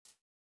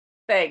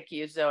Thank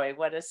you, Zoe.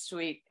 What a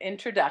sweet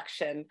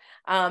introduction.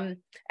 And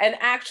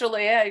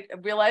actually, I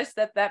realized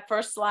that that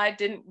first slide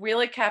didn't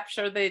really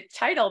capture the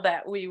title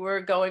that we were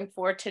going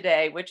for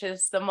today, which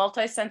is the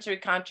multisensory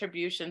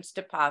contributions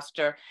to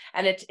posture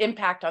and its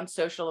impact on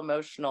social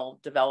emotional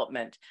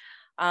development.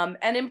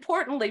 And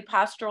importantly,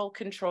 postural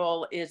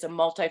control is a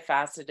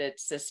multifaceted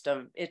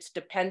system. It's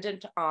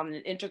dependent on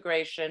an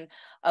integration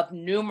of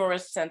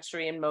numerous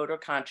sensory and motor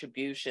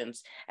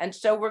contributions. And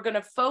so we're going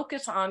to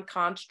focus on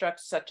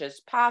constructs such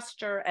as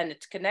posture and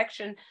its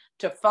connection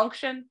to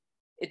function,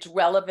 its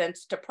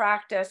relevance to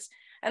practice.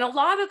 And a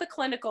lot of the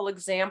clinical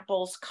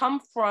examples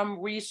come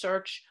from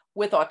research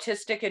with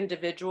autistic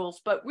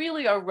individuals, but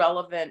really are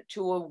relevant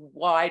to a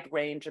wide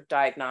range of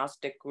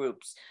diagnostic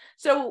groups.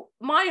 So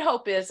my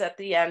hope is at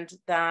the end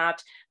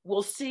that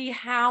we'll see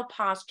how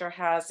posture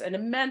has an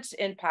immense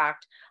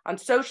impact on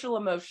social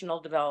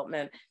emotional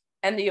development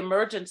and the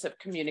emergence of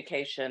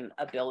communication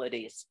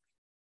abilities.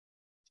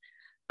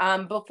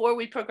 Before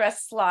we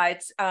progress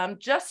slides,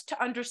 just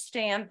to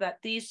understand that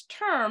these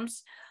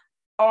terms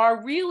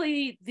are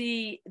really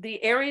the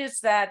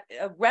areas that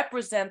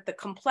represent the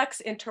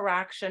complex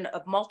interaction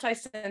of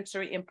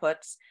multisensory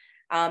inputs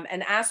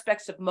and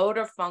aspects of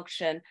motor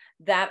function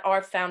that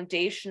are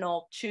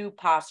foundational to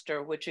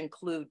posture, which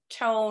include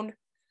tone,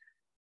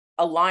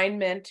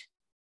 alignment,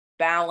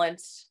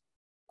 balance,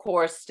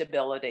 core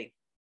stability.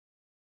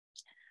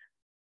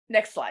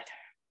 Next slide.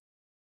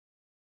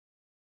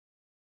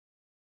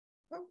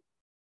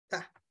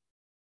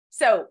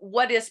 So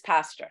what is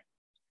posture?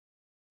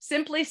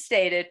 Simply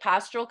stated,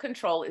 postural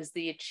control is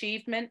the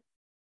achievement,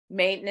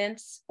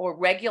 maintenance, or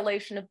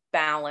regulation of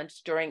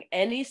balance during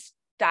any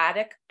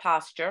static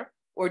posture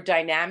or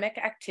dynamic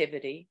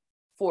activity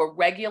for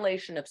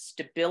regulation of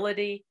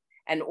stability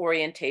and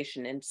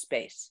orientation in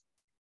space.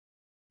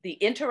 The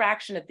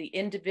interaction of the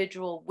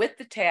individual with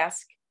the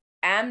task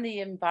and the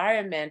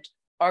environment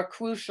are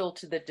crucial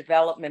to the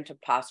development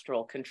of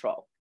postural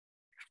control.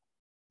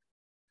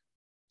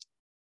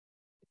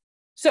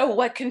 So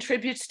what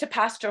contributes to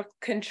postural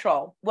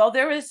control? Well,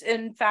 there is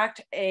in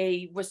fact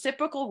a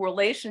reciprocal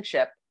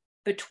relationship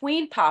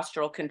between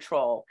postural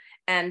control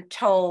and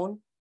tone,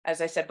 as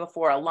I said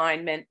before,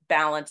 alignment,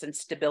 balance, and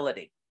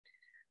stability.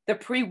 The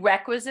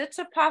prerequisites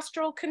of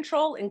postural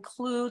control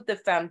include the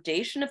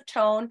foundation of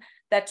tone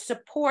that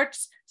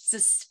supports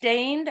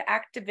sustained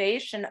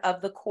activation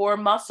of the core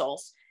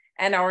muscles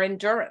and our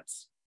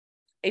endurance,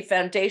 a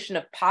foundation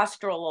of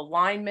postural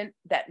alignment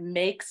that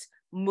makes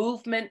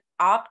movement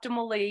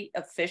optimally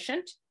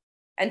efficient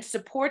and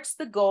supports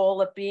the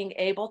goal of being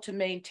able to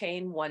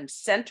maintain one's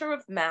center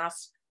of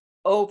mass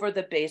over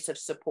the base of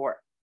support.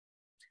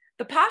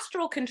 The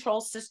postural control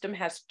system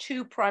has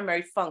two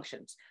primary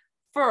functions.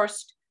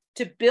 First,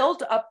 to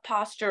build up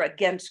posture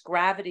against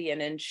gravity and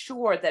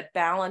ensure that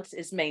balance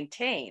is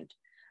maintained.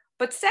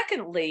 But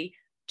secondly,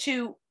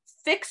 to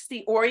fix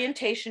the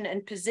orientation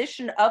and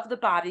position of the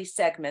body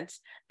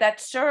segments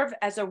that serve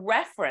as a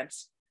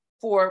reference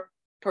for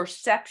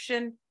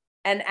perception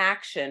and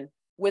action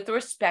with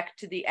respect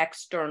to the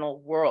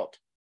external world.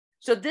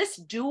 So this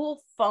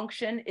dual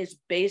function is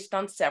based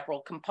on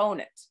several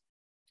components.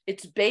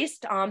 It's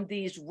based on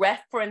these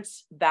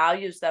reference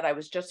values that I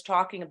was just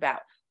talking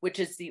about, which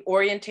is the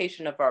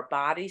orientation of our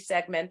body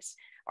segments,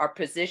 our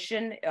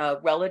position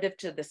relative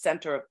to the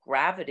center of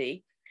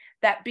gravity,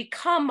 that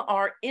become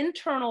our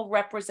internal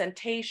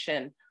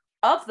representation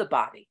of the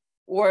body,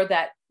 or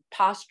that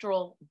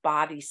postural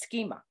body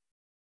schema.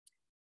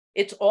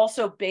 It's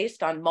also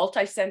based on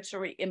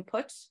multisensory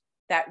inputs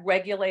that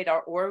regulate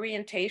our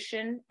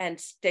orientation and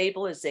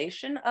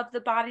stabilization of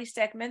the body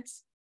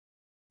segments,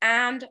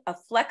 and a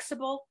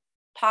flexible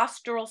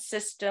postural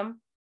system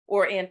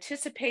or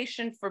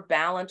anticipation for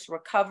balance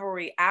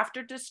recovery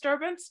after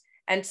disturbance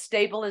and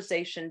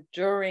stabilization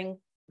during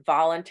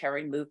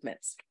voluntary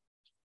movements.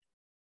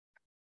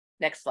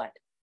 Next slide.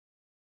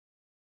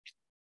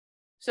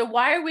 So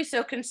why are we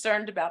so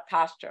concerned about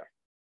posture?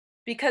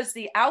 Because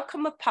the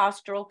outcome of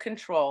postural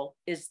control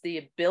is the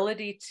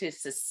ability to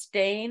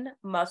sustain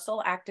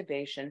muscle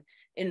activation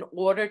in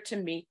order to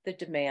meet the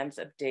demands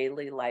of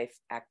daily life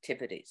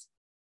activities.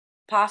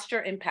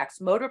 Posture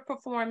impacts motor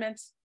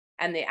performance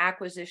and the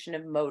acquisition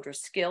of motor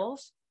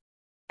skills.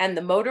 And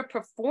the motor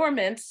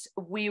performance,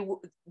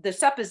 the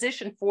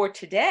supposition for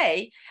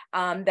today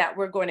that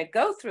we're going to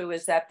go through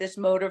is that this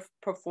motor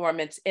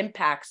performance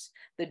impacts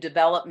the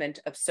development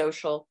of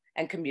social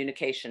and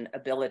communication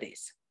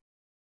abilities.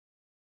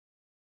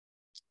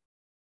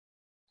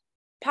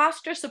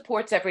 Posture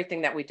supports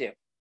everything that we do.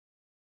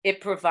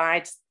 It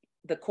provides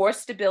the core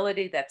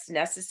stability that's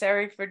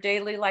necessary for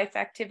daily life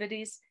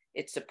activities.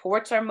 It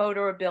supports our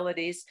motor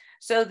abilities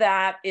so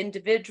that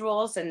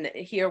individuals, and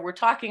here we're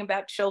talking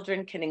about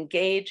children, can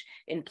engage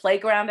in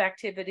playground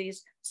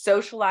activities,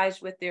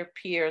 socialize with their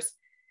peers.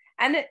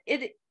 And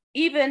it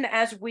even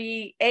as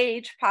we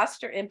age,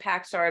 posture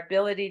impacts our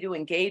ability to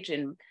engage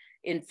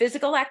in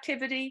physical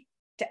activity,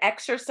 to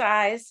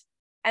exercise,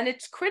 and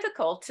it's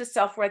critical to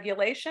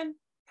self-regulation,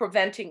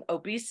 preventing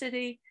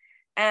obesity,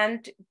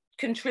 and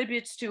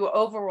contributes to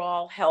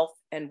overall health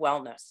and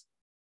wellness.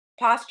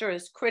 Posture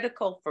is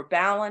critical for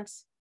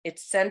balance,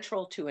 it's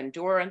central to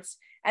endurance,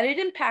 and it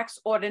impacts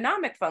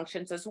autonomic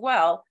functions as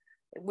well,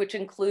 which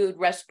include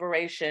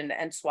respiration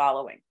and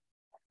swallowing.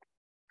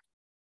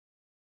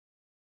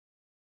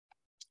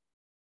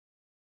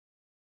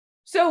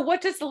 So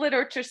what does the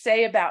literature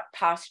say about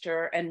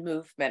posture and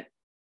movement?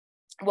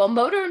 Well,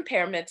 motor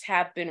impairments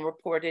have been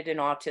reported in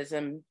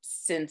autism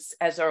since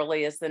as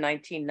early as the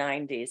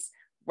 1990s.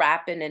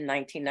 Rappin in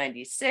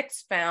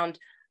 1996 found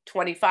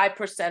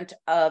 25%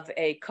 of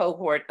a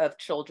cohort of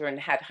children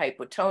had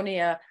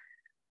hypotonia.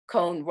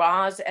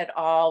 Cohn-Ross et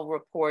al.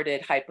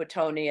 Reported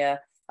hypotonia,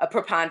 a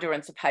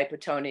preponderance of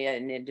hypotonia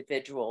in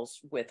individuals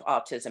with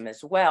autism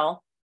as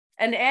well.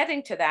 And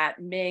adding to that,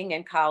 Ming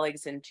and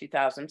colleagues in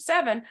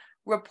 2007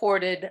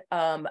 reported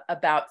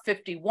about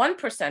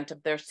 51%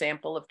 of their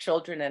sample of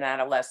children and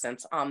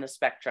adolescents on the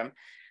spectrum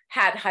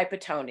had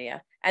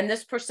hypotonia. And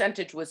this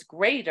percentage was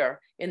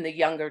greater in the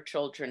younger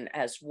children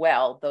as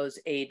well, those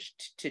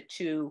aged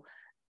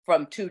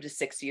from 2 to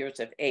 6 years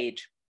of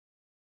age.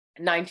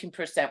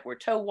 19% were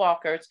toe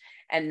walkers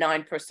and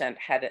 9%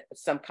 had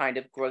some kind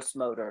of gross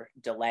motor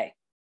delay.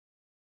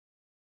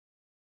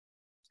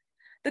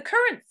 The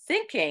current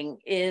thinking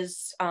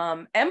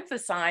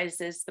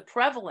emphasizes the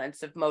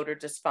prevalence of motor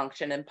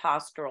dysfunction and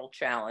postural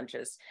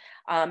challenges,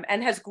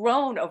 and has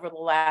grown over the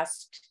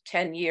last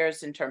 10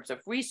 years in terms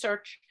of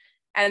research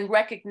and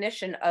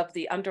recognition of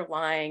the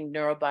underlying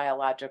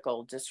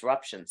neurobiological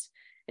disruptions.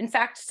 In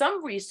fact,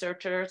 some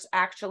researchers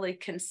actually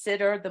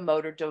consider the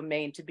motor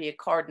domain to be a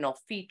cardinal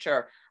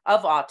feature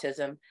of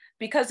autism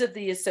because of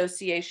the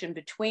association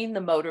between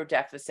the motor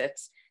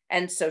deficits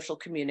and social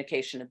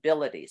communication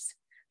abilities.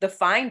 The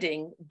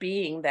finding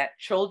being that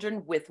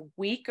children with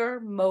weaker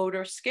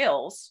motor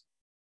skills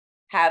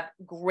have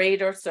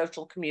greater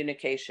social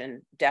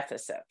communication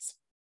deficits.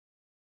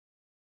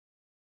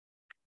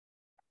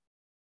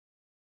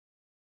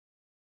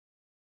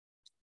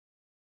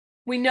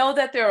 We know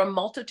that there are a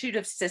multitude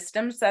of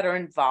systems that are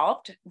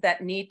involved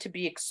that need to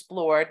be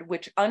explored,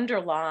 which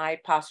underlie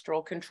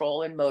postural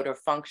control and motor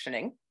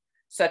functioning,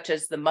 such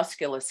as the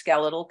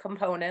musculoskeletal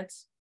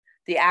components,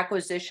 the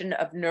acquisition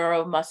of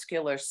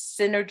neuromuscular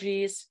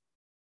synergies,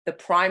 the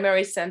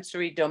primary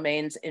sensory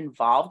domains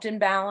involved in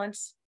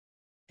balance,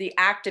 the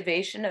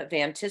activation of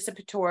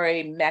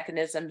anticipatory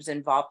mechanisms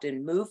involved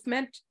in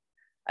movement,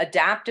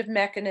 adaptive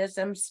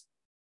mechanisms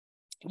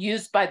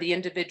used by the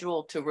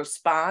individual to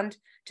respond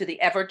to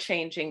the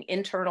ever-changing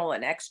internal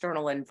and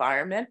external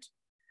environment,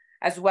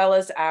 as well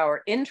as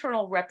our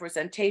internal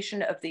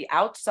representation of the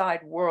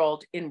outside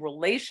world in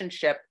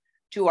relationship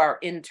to our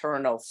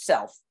internal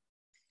self,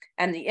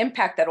 and the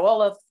impact that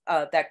all of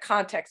that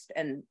context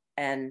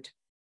and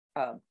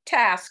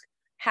task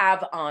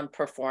have on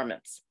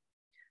performance.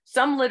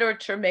 Some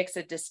literature makes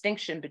a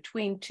distinction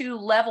between two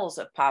levels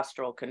of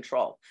postural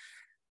control.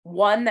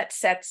 One that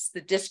sets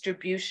the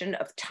distribution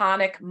of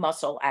tonic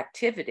muscle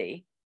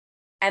activity,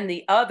 and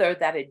the other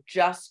that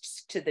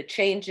adjusts to the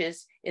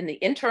changes in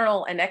the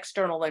internal and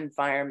external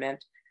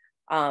environment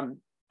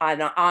on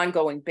an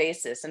ongoing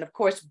basis. And of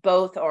course,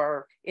 both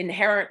are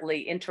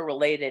inherently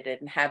interrelated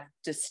and have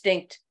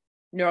distinct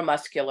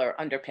neuromuscular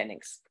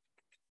underpinnings.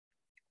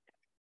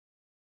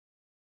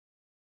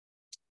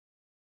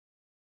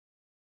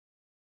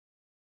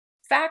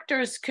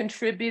 Factors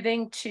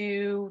contributing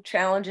to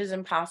challenges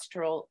in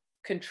postural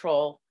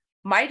control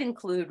might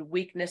include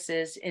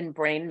weaknesses in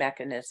brain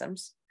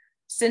mechanisms.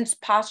 Since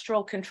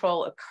postural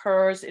control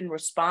occurs in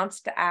response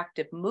to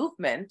active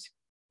movement,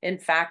 in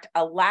fact,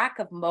 a lack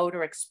of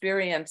motor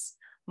experience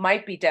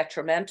might be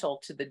detrimental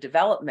to the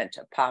development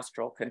of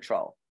postural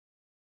control.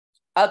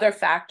 Other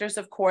factors,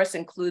 of course,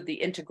 include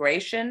the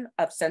integration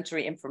of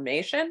sensory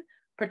information,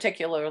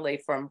 particularly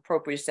from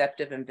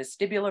proprioceptive and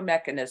vestibular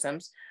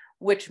mechanisms,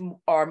 which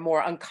are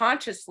more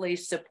unconsciously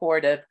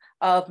supportive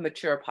of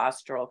mature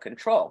postural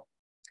control.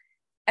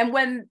 And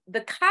when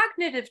the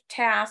cognitive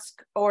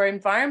task or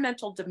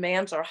environmental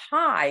demands are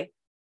high,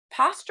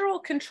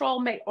 postural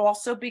control may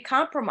also be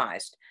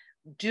compromised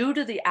due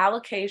to the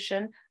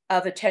allocation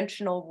of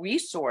attentional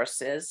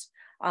resources.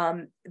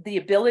 The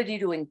ability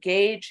to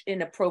engage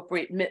in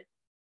appropriate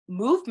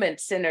movement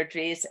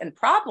synergies and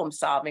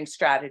problem-solving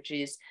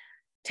strategies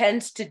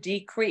tends to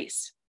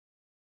decrease.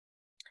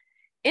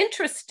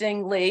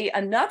 Interestingly,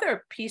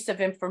 another piece of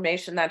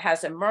information that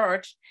has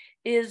emerged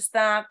is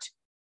that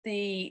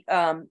the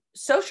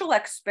social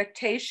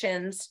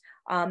expectations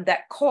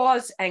that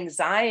cause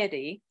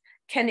anxiety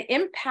can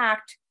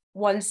impact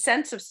one's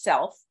sense of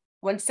self,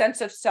 one's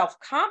sense of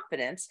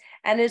self-confidence,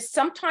 and is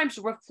sometimes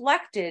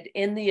reflected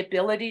in the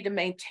ability to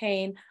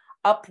maintain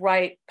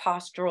upright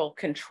postural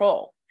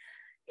control.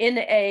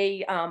 There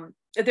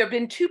have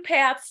been two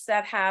paths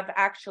that have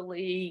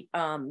actually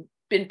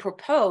been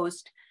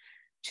proposed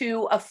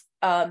to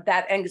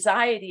that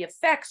anxiety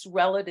affects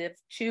relative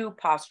to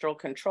postural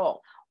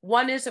control.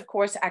 One is, of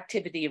course,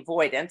 activity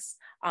avoidance.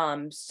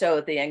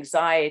 So the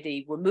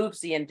anxiety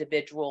removes the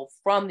individual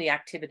from the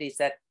activities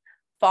that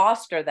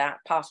foster that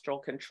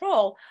postural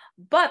control.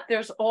 But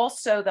there's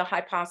also the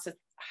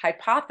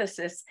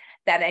hypothesis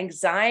that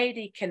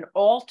anxiety can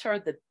alter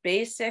the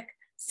basic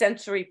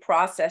sensory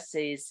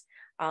processes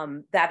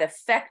that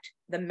affect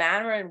the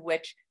manner in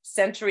which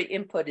sensory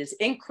input is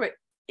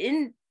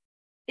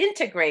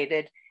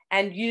integrated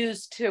and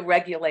used to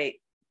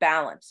regulate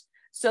balance.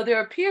 So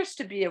there appears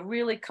to be a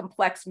really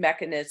complex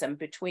mechanism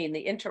between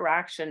the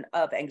interaction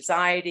of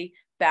anxiety,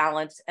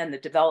 balance, and the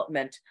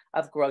development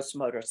of gross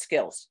motor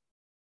skills.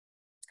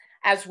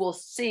 As we'll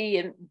see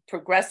in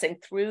progressing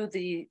through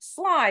the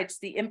slides,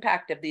 the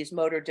impact of these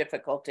motor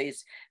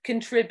difficulties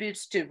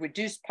contributes to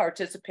reduced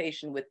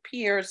participation with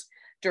peers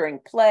during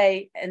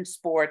play and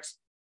sports,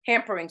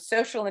 hampering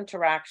social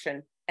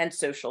interaction and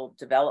social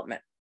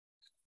development.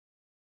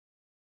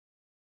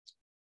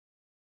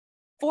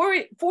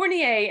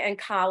 Fournier and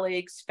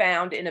colleagues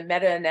found in a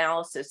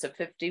meta-analysis of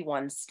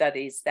 51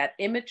 studies that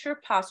immature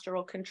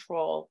postural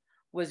control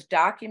was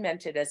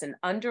documented as an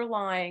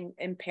underlying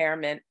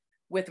impairment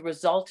with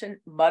resultant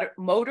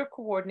motor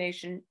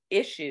coordination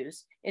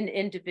issues in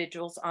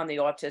individuals on the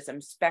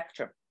autism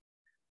spectrum,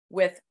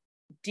 with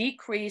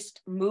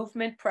decreased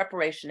movement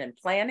preparation and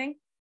planning,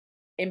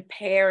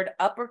 impaired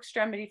upper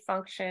extremity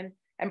function,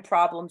 and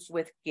problems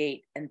with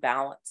gait and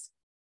balance.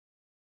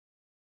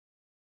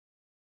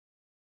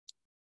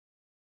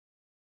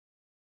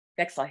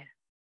 Next slide.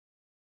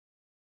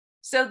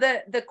 So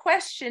the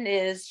question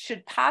is,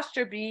 should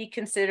posture be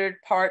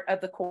considered part of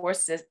the core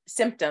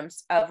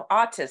symptoms of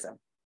autism?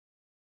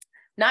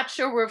 Not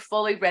sure we're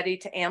fully ready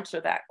to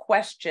answer that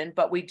question,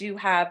 but we do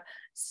have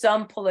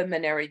some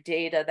preliminary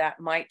data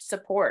that might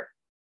support.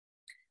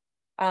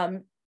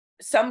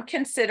 Some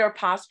consider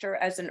posture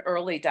as an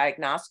early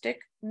diagnostic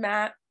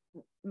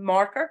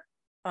marker.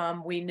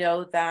 We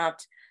know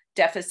that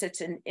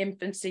deficits in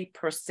infancy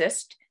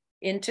persist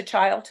into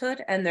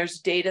childhood, and there's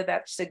data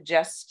that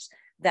suggests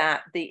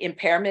that the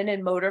impairment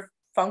in motor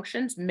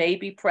functions may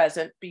be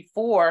present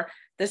before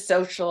the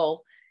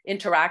social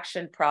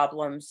interaction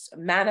problems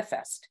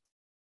manifest.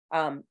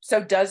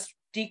 So does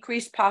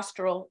decreased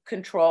postural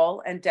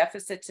control and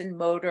deficits in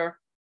motor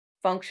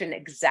function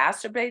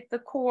exacerbate the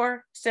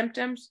core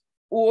symptoms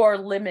or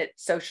limit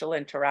social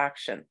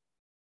interaction?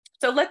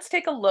 So let's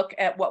take a look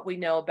at what we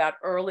know about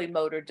early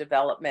motor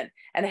development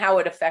and how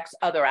it affects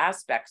other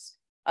aspects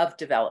of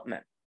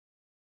development.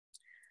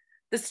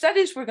 The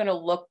studies we're going to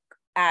look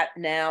at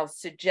now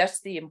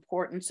suggest the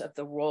importance of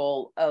the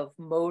role of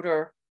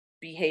motor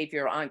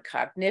behavior on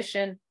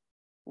cognition,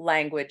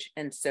 language,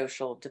 and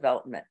social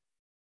development.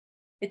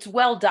 It's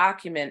well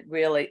documented,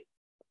 really.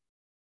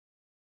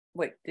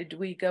 Wait, did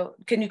we go?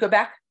 Can you go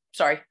back?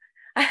 Sorry.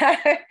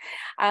 I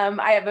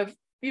have a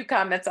few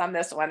comments on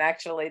this one,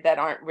 actually, that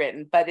aren't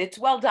written, but it's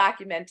well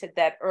documented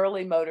that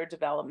early motor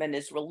development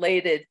is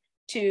related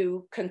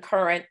to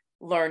concurrent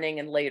learning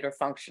and later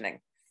functioning.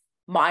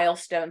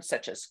 Milestones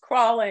such as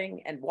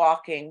crawling and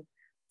walking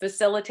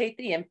facilitate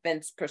the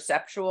infant's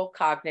perceptual,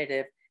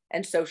 cognitive,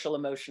 and social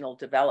emotional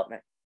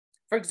development.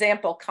 For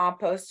example,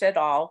 Compost et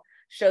al.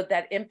 Showed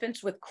that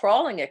infants with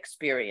crawling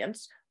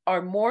experience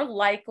are more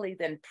likely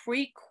than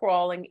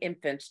pre-crawling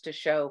infants to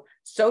show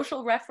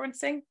social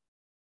referencing,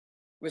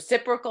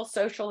 reciprocal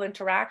social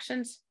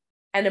interactions,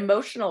 and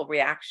emotional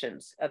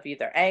reactions of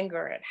either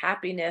anger and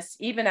happiness,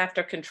 even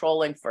after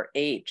controlling for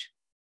age.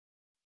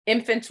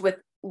 Infants with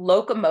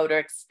locomotor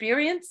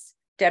experience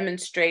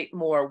demonstrate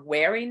more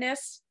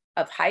wariness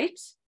of height,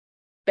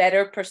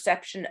 better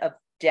perception of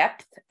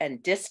depth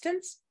and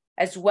distance,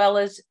 as well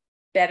as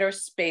better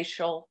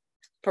spatial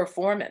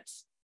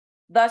performance.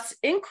 Thus,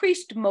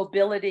 increased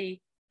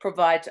mobility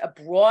provides a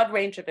broad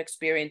range of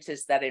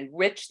experiences that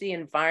enrich the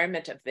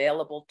environment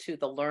available to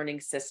the learning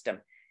system.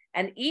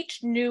 And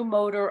each new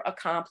motor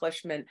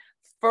accomplishment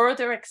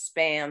further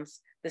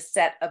expands the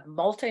set of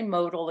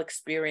multimodal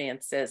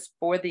experiences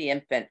for the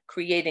infant,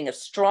 creating a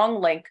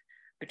strong link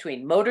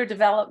between motor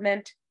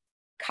development,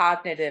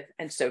 cognitive,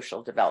 and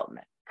social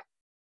development.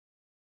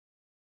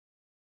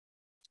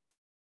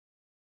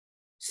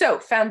 So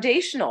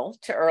foundational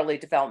to early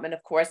development,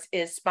 of course,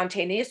 is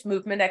spontaneous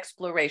movement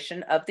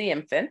exploration of the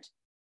infant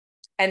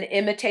and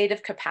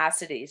imitative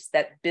capacities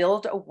that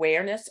build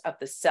awareness of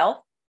the self,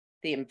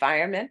 the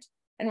environment,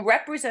 and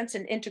represents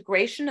an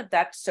integration of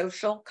that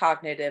social,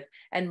 cognitive,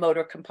 and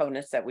motor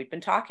components that we've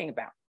been talking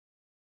about.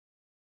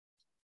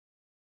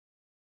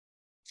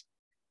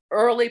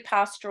 Early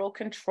postural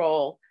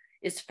control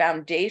is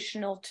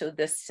foundational to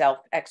this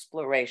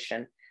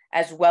self-exploration,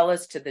 as well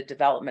as to the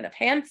development of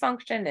hand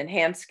function and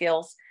hand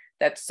skills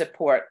that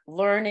support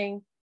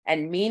learning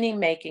and meaning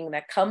making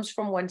that comes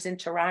from one's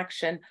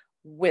interaction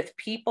with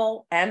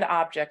people and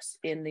objects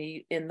in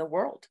the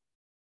world.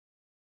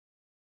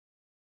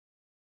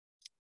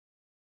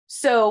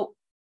 So,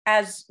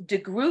 as de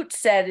Groot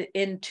said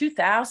in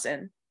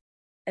 2000,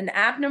 an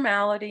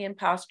abnormality in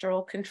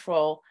postural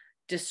control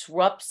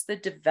disrupts the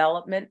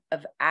development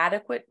of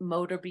adequate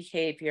motor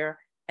behavior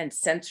and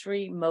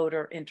sensory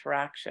motor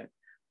interaction,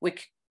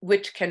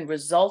 which can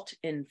result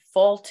in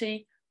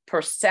faulty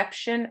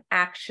perception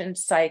action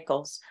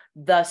cycles,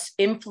 thus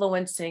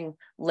influencing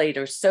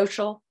later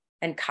social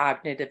and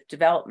cognitive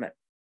development.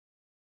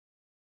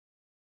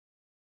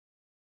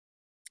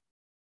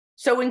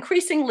 So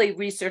increasingly,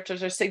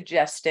 researchers are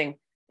suggesting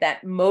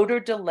that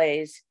motor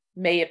delays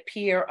may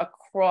appear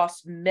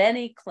across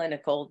many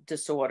clinical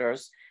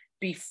disorders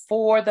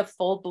before the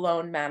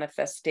full-blown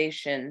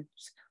manifestations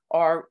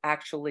are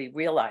actually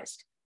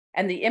realized.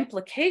 And the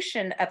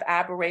implication of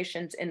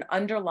aberrations in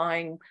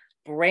underlying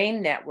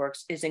brain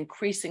networks is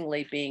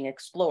increasingly being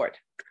explored.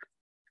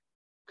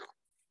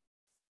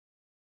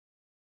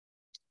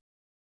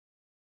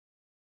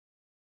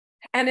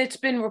 And it's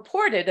been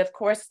reported, of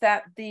course,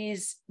 that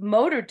these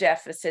motor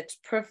deficits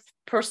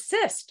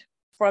persist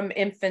from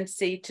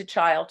infancy to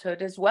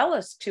childhood as well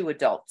as to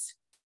adults.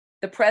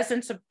 The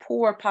presence of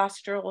poor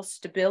postural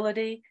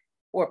stability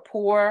or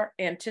poor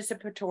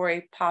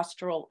anticipatory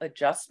postural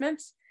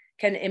adjustments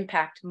can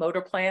impact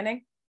motor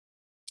planning,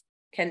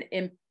 can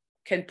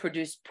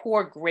produce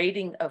poor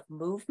grading of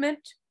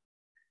movement.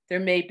 There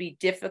may be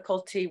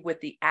difficulty with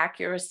the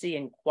accuracy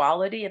and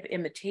quality of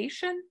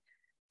imitation,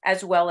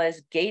 as well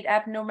as gait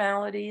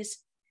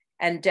abnormalities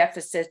and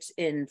deficits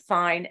in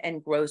fine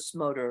and gross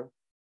motor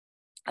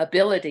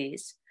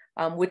abilities,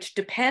 which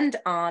depend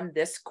on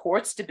this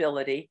core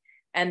stability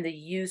and the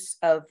use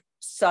of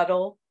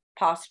subtle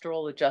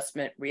postural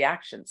adjustment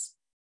reactions.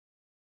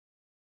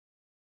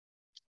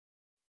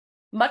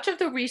 Much of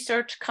the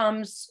research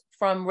comes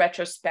from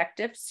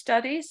retrospective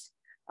studies,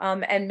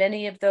 and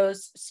many of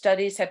those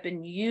studies have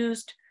been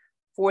used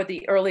for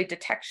the early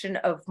detection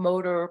of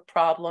motor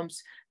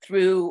problems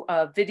through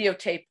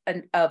videotape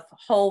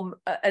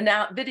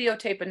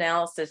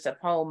analysis of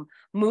home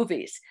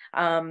movies.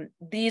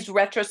 These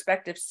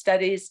retrospective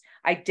studies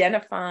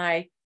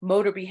identify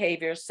motor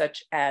behaviors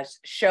such as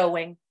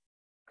showing,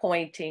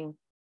 pointing,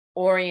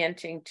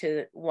 orienting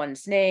to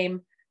one's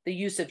name, the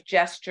use of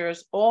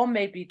gestures, all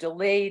may be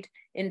delayed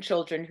in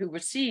children who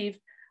receive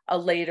a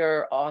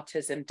later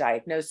autism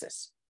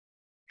diagnosis.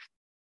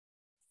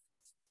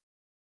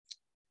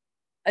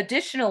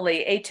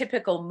 Additionally,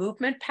 atypical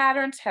movement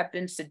patterns have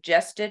been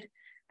suggested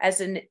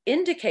as an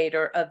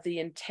indicator of the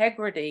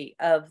integrity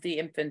of the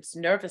infant's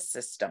nervous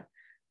system.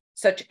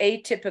 Such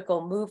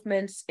atypical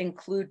movements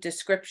include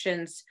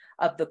descriptions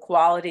of the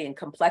quality and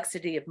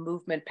complexity of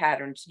movement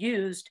patterns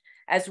used,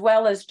 as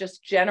well as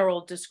just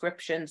general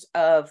descriptions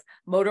of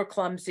motor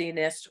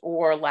clumsiness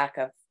or lack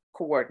of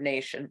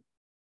coordination.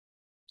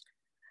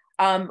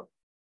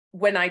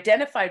 When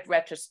identified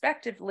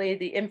retrospectively,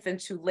 the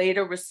infants who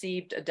later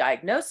received a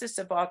diagnosis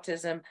of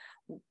autism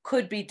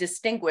could be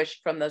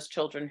distinguished from those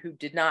children who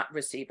did not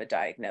receive a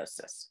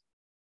diagnosis.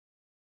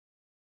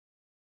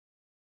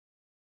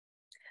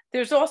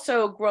 There's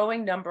also a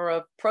growing number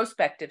of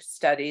prospective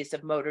studies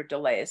of motor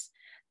delays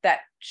that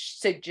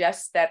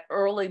suggest that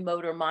early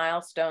motor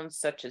milestones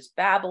such as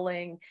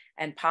babbling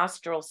and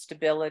postural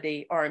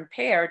stability are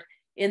impaired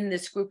in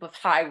this group of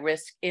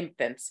high-risk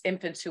infants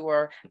who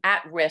are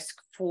at risk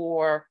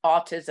for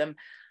autism,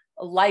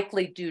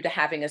 likely due to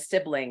having a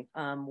sibling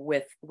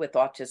with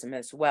autism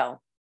as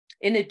well.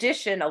 In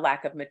addition, a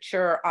lack of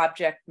mature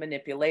object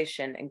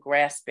manipulation and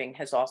grasping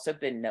has also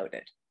been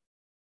noted.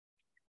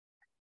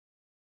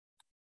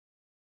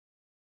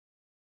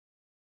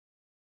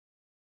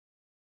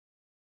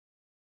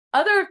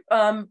 Other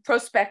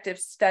prospective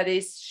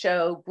studies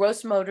show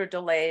gross motor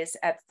delays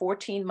at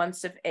 14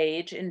 months of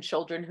age in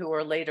children who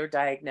are later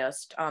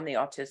diagnosed on the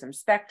autism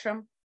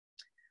spectrum,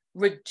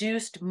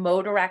 reduced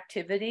motor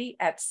activity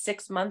at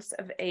 6 months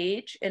of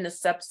age in a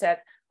subset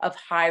of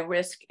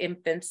high-risk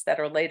infants that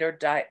were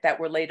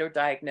later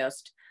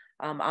diagnosed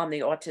on the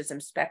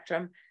autism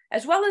spectrum,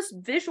 as well as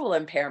visual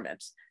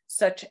impairments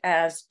such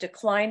as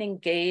declining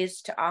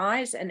gaze to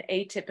eyes and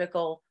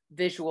atypical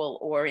visual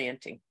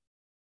orienting.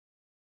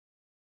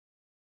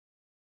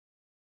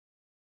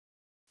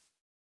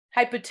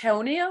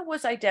 Hypotonia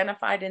was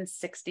identified in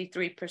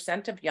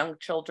 63% of young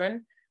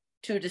children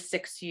 2 to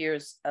 6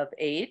 years of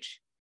age,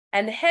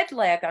 and head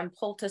lag on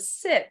pull to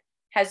sit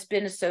has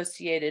been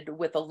associated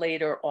with a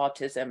later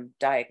autism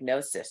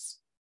diagnosis.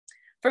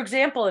 For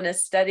example, in a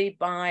study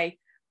by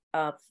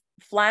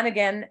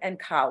Flanagan and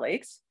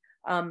colleagues,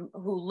 who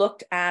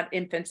looked at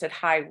infants at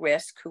high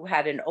risk who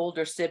had an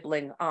older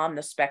sibling on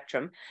the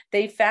spectrum,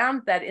 they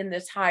found that in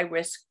this high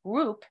risk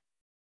group,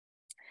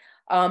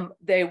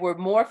 they were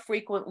more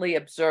frequently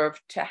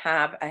observed to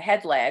have a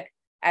head lag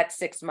at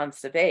 6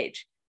 months of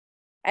age,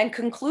 and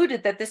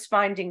concluded that this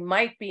finding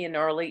might be an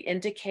early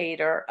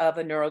indicator of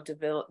a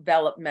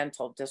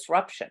neurodevelopmental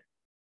disruption.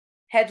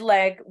 Head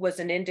lag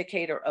was an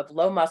indicator of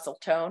low muscle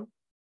tone,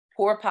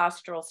 poor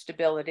postural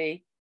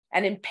stability,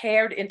 and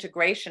impaired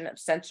integration of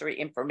sensory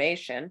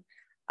information,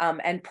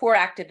 and poor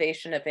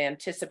activation of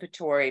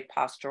anticipatory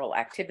postural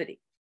activity.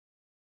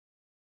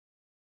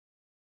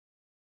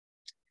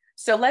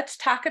 So let's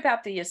talk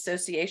about the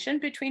association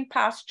between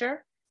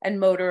posture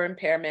and motor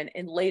impairment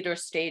in later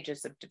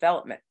stages of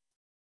development.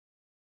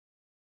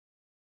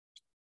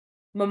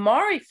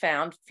 Mamari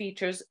found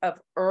features of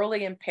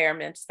early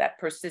impairments that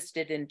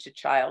persisted into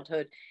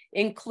childhood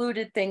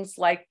included things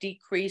like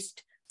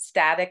decreased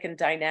static and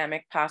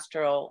dynamic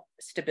postural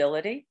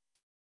stability,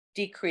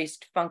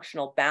 decreased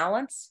functional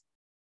balance,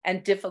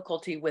 and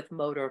difficulty with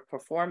motor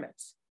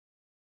performance.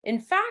 In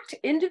fact,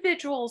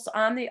 individuals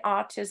on the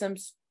autism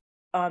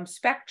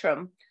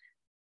spectrum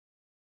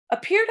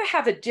appear to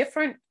have a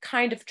different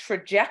kind of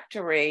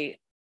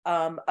trajectory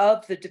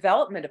of the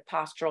development of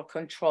postural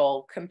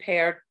control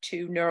compared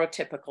to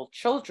neurotypical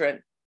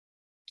children,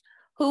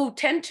 who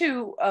tend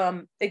to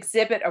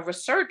exhibit a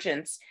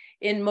resurgence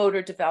in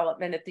motor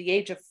development at the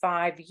age of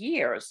 5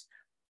 years.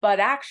 But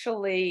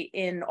actually,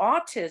 in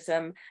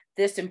autism,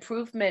 this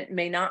improvement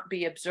may not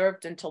be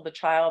observed until the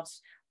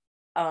child's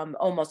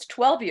almost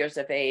 12 years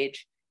of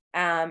age.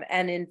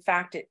 And in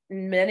fact,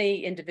 in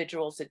many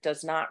individuals, it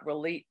does not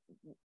really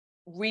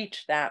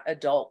reach that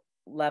adult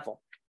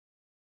level.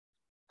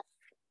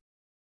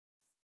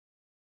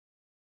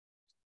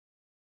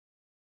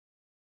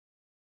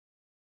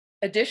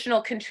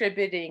 Additional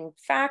contributing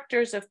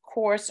factors, of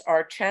course,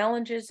 are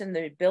challenges in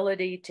the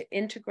ability to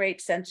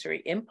integrate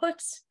sensory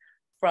inputs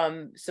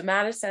from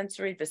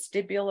somatosensory,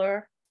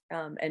 vestibular,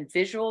 and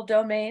visual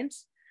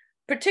domains,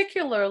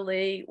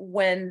 particularly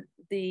when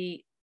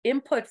the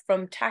input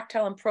from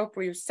tactile and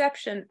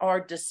proprioception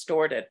are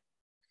distorted.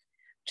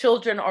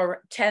 Children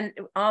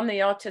on the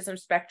autism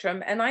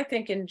spectrum, and I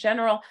think in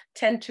general,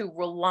 tend to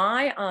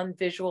rely on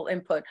visual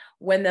input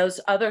when those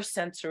other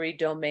sensory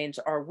domains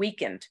are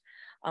weakened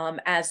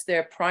as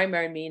their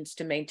primary means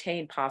to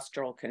maintain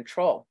postural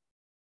control.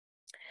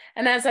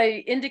 And as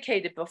I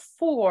indicated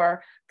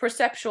before,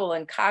 perceptual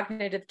and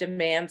cognitive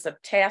demands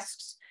of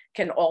tasks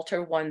can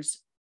alter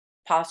one's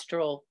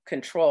postural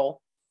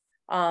control.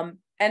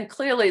 And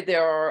clearly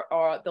there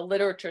the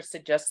literature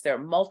suggests there are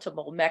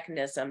multiple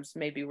mechanisms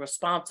may be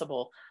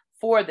responsible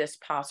for this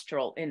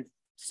postural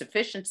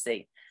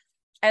insufficiency.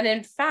 And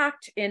in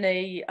fact, in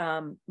a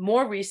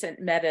more recent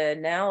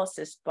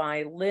meta-analysis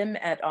by Lim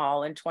et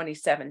al. In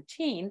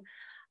 2017,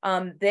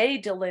 they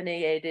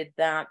delineated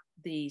that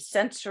the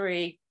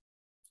sensory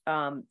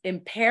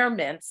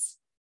impairments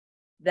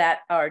that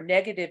are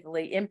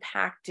negatively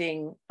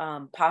impacting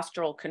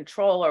postural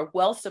control are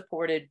well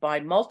supported by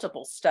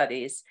multiple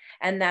studies,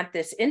 and that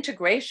this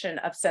integration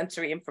of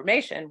sensory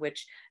information,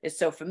 which is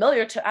so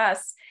familiar to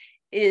us,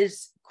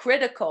 is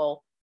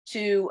critical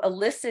to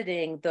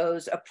eliciting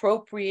those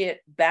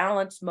appropriate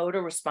balanced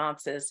motor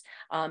responses,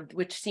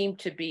 which seem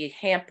to be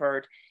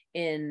hampered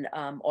in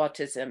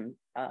autism,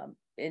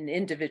 in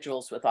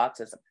individuals with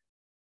autism.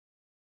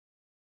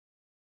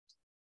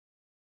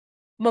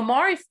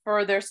 Mamari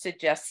further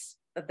suggests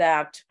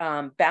that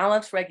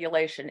balance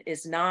regulation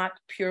is not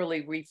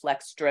purely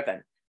reflex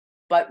driven,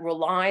 but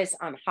relies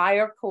on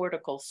higher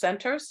cortical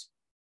centers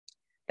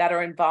that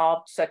are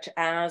involved, such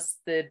as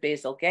the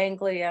basal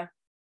ganglia,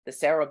 the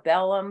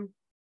cerebellum,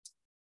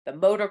 the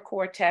motor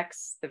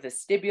cortex, the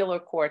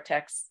vestibular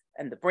cortex,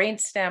 and the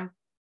brainstem.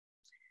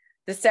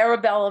 The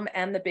cerebellum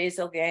and the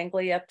basal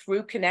ganglia,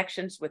 through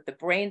connections with the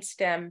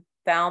brainstem,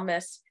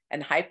 thalamus,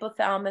 and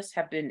hypothalamus,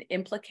 have been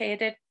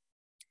implicated.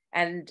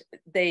 And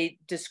they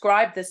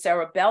describe the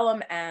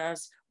cerebellum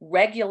as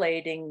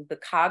regulating the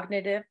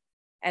cognitive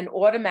and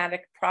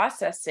automatic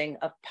processing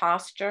of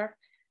posture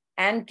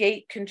and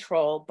gait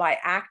control by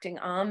acting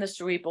on the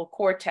cerebral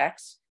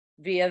cortex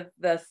via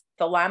the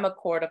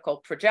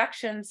thalamocortical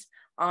projections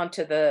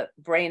onto the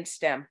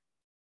brainstem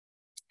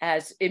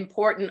as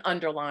important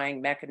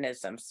underlying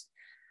mechanisms,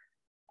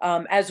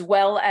 as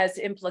well as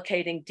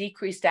implicating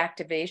decreased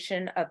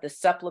activation of the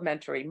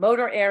supplementary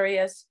motor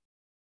areas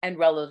and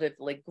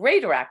relatively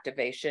greater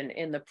activation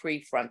in the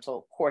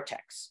prefrontal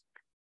cortex.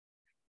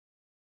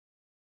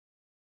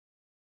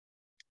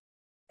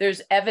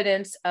 There's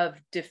evidence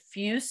of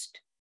diffused,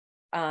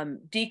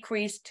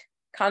 decreased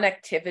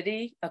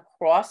connectivity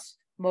across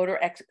motor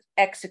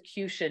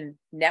execution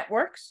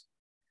networks,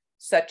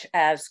 such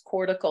as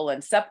cortical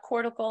and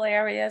subcortical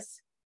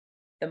areas,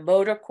 the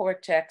motor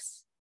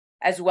cortex,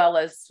 as well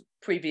as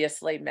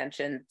previously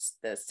mentioned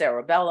the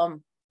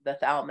cerebellum, the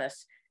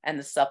thalamus, and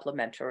the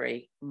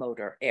supplementary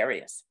motor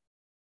areas.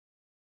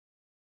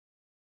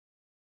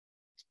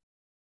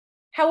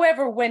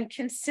 However, when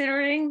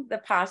considering the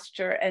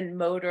posture and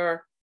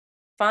motor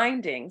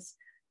findings,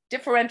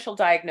 differential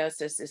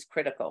diagnosis is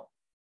critical.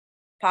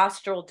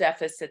 Postural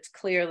deficits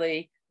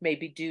clearly may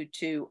be due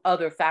to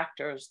other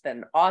factors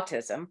than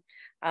autism.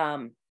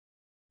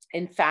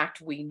 In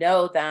fact, we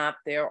know that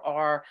there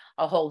are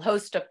a whole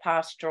host of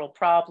postural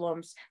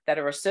problems that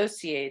are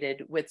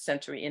associated with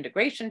sensory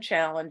integration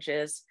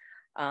challenges,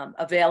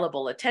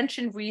 available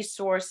attention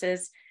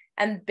resources,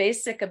 and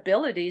basic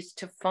abilities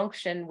to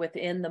function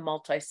within the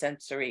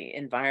multisensory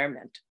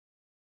environment.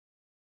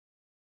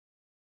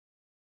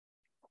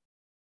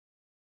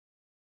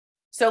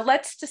 So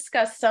let's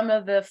discuss some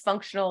of the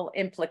functional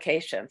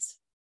implications.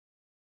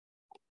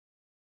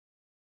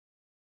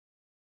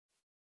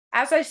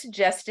 As I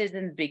suggested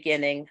in the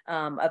beginning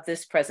of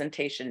this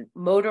presentation,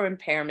 motor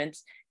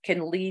impairments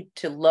can lead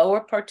to lower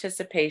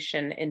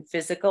participation in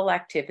physical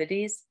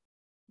activities,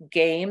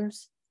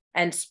 games,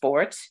 and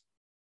sports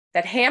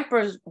that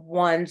hampers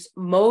one's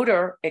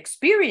motor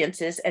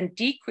experiences and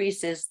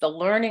decreases the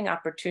learning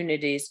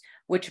opportunities,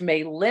 which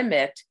may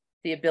limit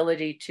the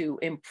ability to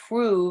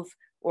improve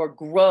or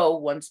grow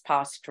one's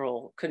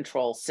postural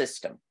control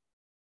system.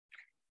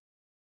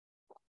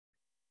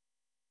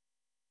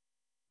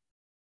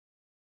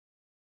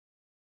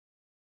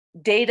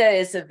 Data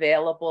is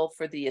available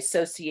for the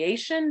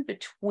association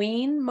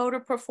between motor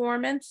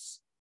performance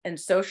and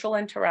social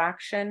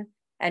interaction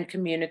and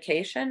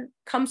communication.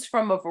 Comes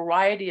from a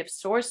variety of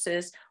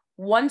sources.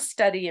 One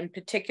study in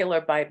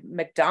particular by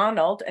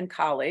McDonald and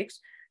colleagues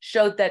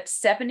showed that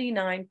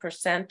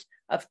 79%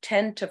 of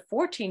 10 to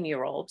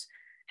 14-year-olds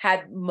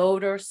had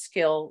motor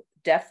skill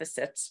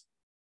deficits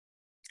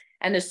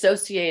and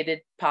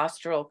associated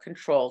postural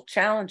control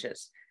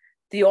challenges.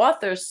 The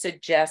authors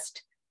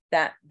suggest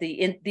that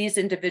these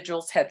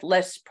individuals had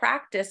less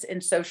practice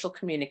in social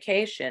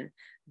communication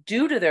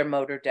due to their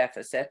motor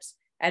deficits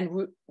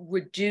and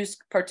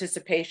reduced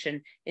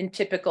participation in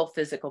typical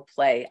physical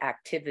play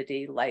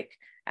activity like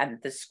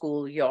at the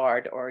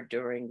schoolyard or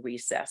during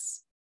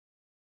recess.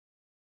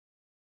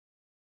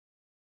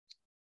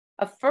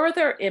 A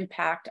further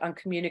impact on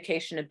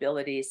communication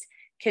abilities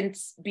can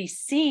be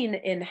seen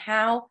in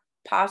how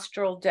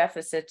postural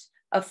deficits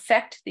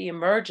affect the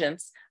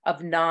emergence of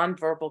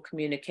nonverbal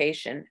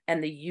communication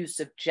and the use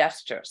of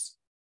gestures.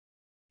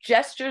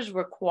 Gestures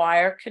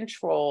require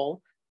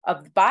control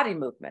of the body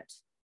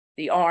movements,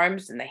 the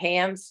arms and the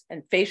hands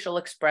and facial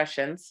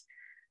expressions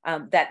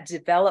that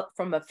develop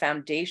from a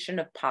foundation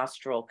of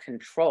postural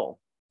control.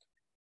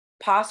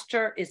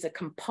 Posture is a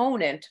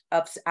component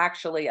of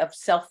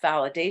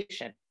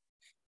self-validation.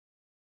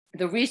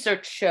 The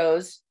research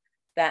shows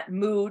that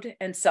mood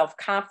and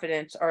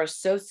self-confidence are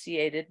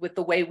associated with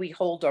the way we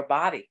hold our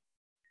body.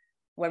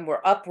 When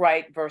we're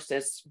upright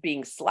versus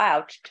being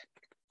slouched,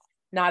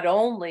 not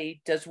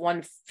only does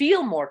one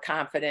feel more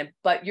confident,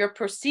 but you're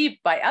perceived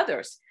by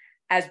others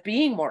as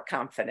being more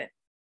confident.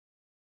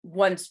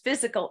 One's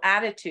physical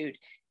attitude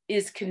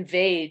is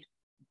conveyed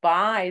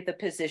by the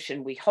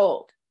position we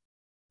hold.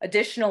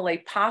 Additionally,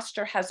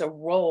 posture has a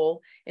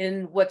role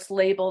in what's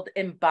labeled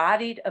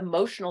embodied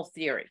emotional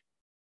theory.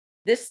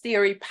 This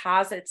theory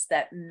posits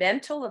that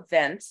mental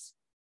events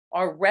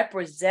are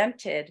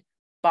represented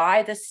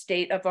by the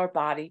state of our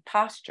body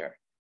posture.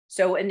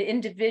 So an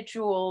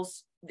individual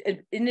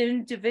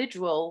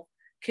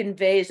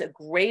conveys a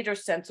greater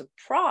sense of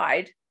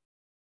pride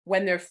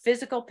when their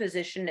physical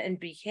position and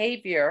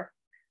behavior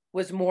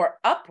was more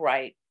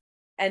upright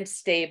and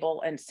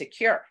stable and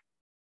secure.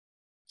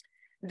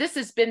 This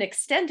has been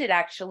extended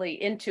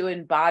actually into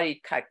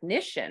embodied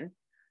cognition,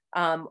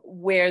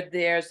 where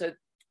there's a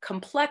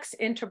complex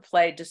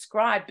interplay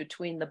described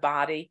between the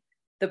body,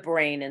 the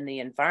brain, and the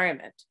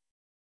environment.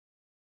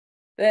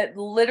 The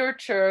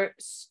literature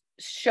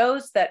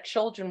shows that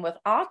children with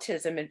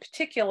autism in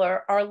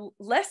particular are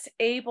less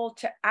able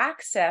to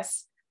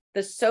access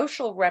the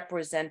social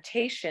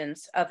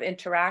representations of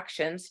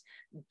interactions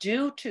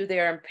due to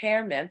their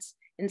impairments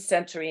in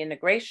sensory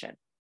integration.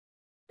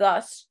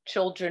 Thus,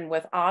 children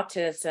with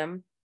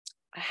autism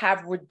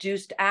have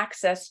reduced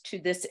access to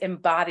this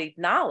embodied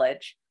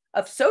knowledge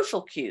of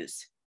social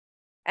cues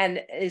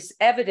and is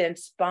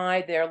evidenced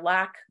by their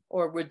lack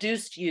or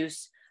reduced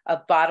use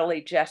of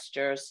bodily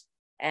gestures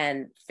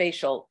and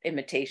facial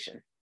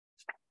imitation.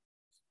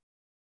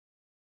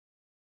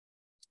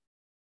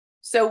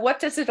 So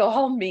what does it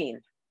all mean?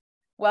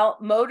 Well,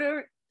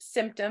 motor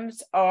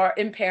symptoms or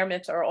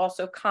impairments are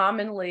also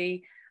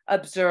commonly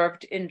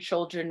observed in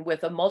children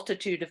with a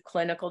multitude of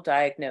clinical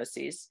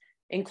diagnoses,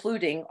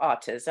 including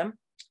autism.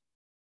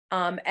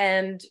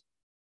 And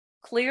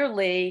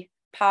clearly,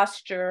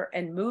 posture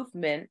and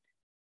movement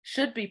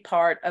should be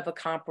part of a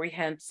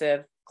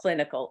comprehensive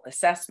clinical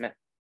assessment.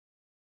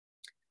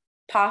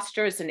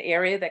 Posture is an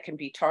area that can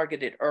be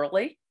targeted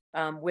early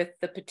with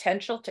the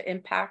potential to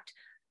impact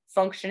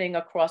functioning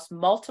across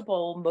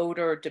multiple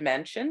motor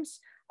dimensions,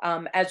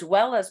 as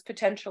well as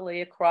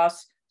potentially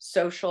across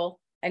social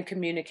and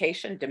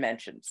communication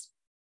dimensions.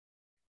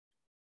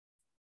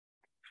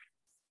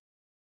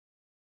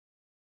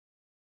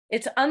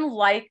 It's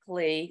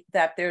unlikely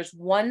that there's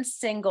one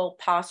single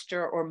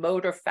posture or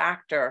motor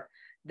factor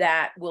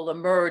that will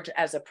emerge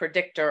as a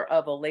predictor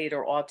of a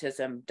later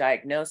autism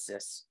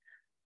diagnosis.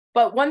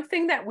 But one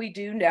thing that we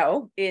do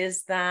know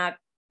is that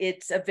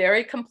it's a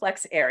very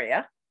complex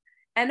area.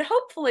 And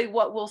hopefully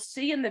what we'll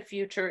see in the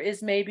future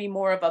is maybe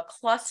more of a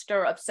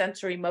cluster of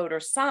sensory motor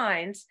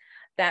signs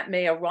that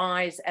may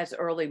arise as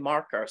early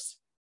markers.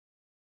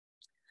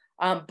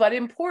 But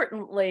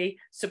importantly,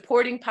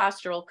 supporting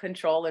postural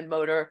control and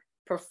motor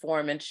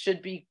performance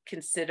should be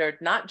considered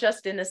not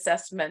just in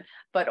assessment,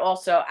 but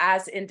also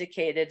as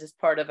indicated as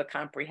part of a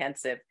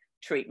comprehensive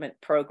treatment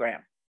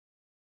program.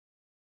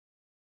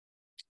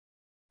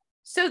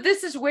 So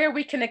this is where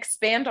we can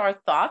expand our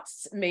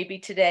thoughts, maybe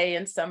today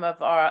in some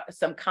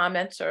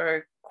comments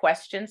or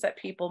questions that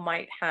people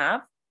might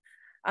have.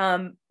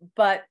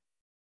 But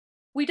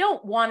we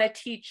don't want to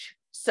teach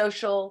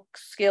social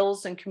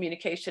skills and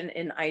communication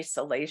in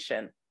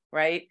isolation,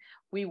 right?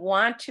 We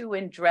want to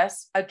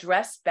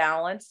address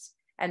balance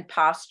and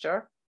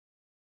posture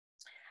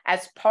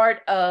as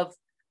part of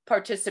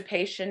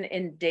participation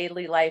in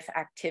daily life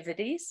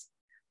activities,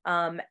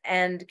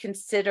 and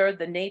consider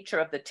the nature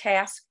of the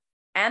task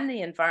and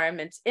the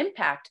environment's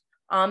impact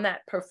on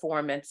that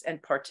performance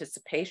and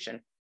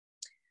participation.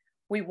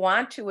 We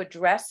want to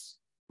address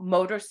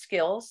motor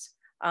skills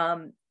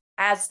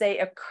as they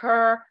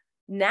occur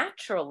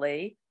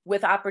naturally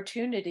with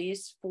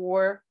opportunities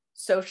for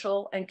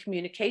social and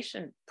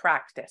communication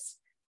practice.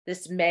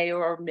 This may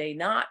or may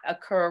not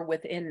occur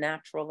within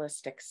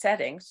naturalistic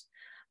settings,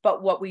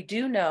 but what we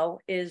do know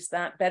is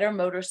that better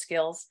motor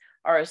skills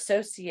are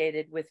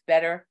associated with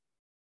better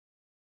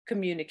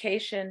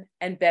communication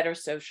and better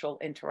social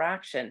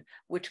interaction,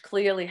 which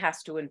clearly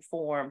has to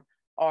inform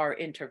our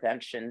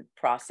intervention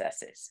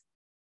processes.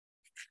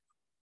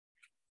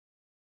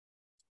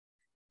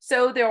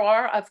 So there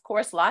are, of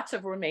course, lots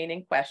of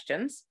remaining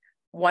questions,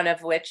 one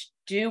of which,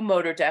 do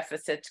motor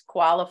deficits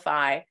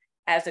qualify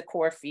as a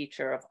core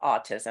feature of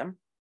autism?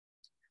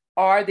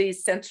 Are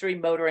these sensory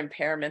motor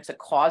impairments a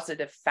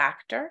causative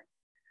factor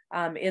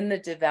in the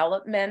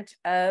development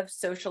of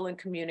social and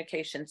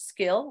communication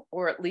skill,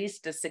 or at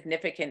least a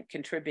significant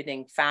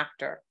contributing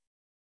factor?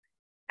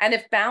 And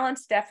if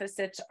balance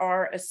deficits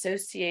are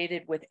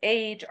associated with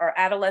age, are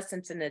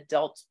adolescents and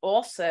adults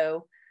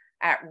also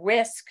at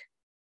risk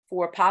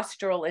for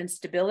postural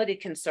instability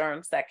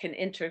concerns that can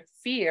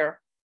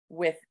interfere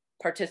with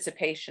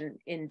participation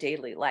in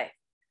daily life?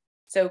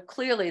 So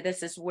clearly,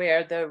 this is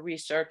where the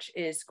research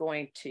is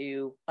going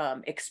to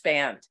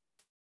expand.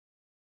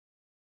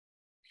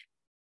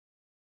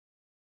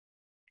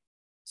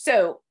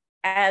 So,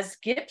 as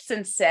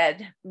Gibson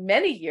said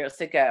many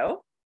years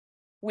ago,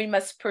 we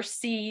must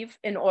perceive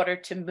in order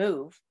to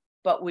move,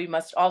 but we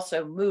must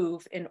also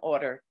move in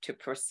order to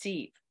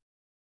perceive.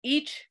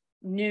 Each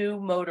new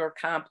motor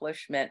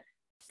accomplishment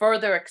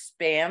further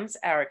expands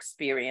our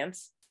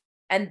experience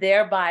and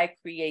thereby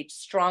creates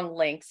strong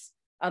links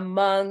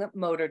among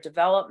motor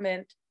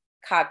development,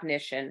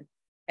 cognition,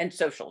 and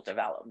social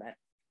development.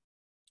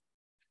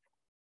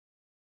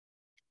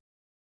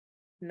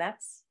 And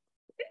that's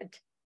it.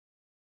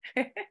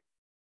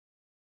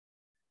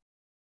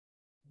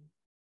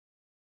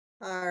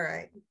 All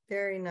right,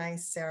 very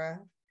nice, Sarah.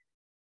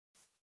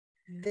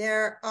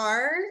 There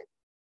are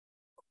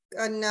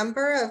a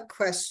number of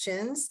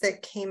questions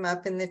that came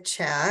up in the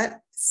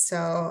chat.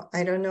 So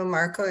I don't know,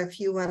 Marco,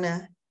 if you want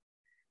to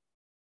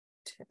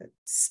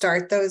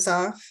start those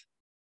off.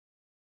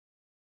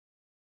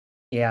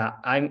 Yeah,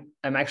 I'm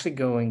actually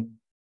going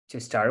to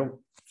start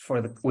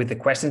with the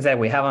questions that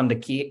we have on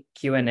the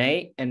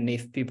Q&A, and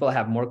if people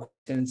have more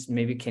questions,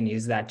 maybe can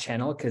use that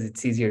channel because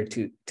it's easier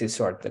to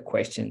sort the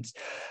questions.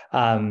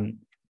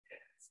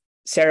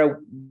 Sarah,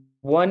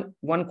 one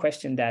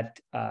question that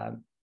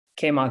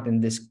came out in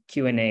this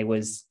Q&A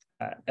was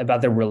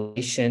about the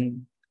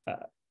relation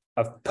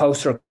of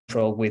postural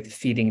control with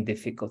feeding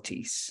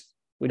difficulties.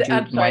 Would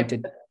you mind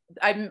to?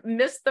 I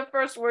missed the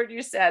first word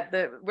you said.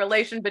 The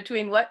relation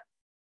between what?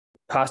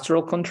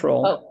 Postural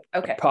control,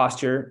 okay.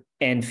 Posture,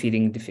 and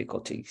feeding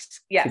difficulties.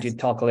 Yes. Could you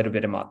talk a little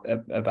bit about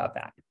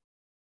that?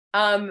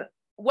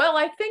 Well,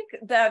 I think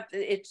that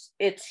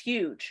it's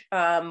huge.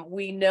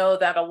 We know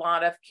that a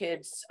lot of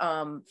kids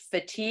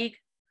fatigue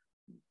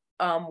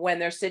when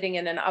they're sitting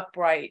in an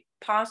upright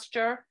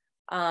posture,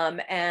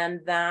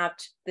 and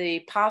that the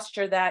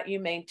posture that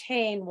you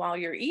maintain while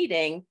you're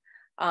eating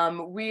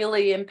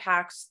really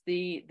impacts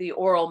the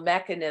oral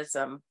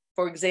mechanism.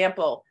 For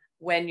example,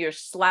 when you're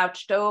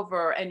slouched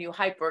over and you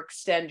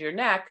hyperextend your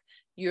neck,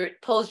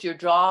 it pulls your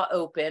jaw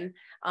open,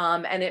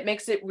 and it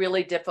makes it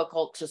really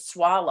difficult to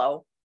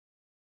swallow.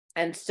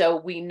 And so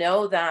we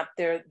know that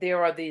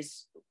there are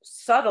these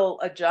subtle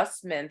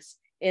adjustments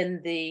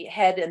in the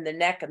head and the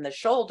neck and the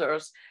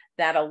shoulders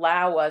that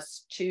allow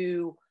us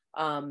to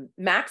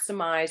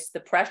maximize the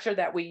pressure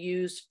that we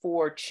use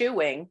for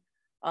chewing,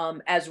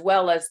 as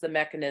well as the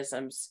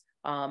mechanisms,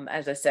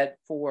 as I said,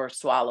 for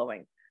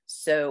swallowing.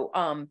 So,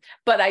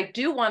 but I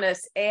do want to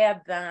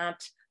add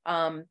that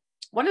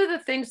one of the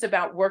things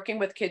about working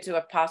with kids who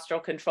have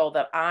postural control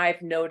that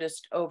I've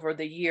noticed over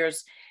the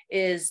years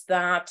is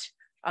that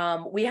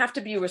we have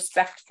to be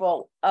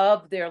respectful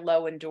of their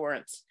low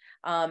endurance,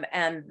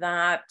 and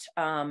that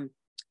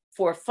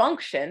for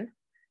function,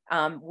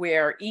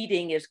 where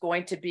eating is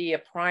going to be a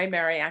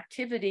primary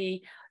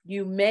activity,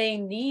 you may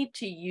need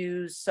to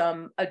use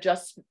some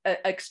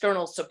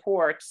external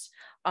supports,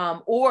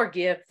 or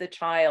give the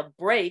child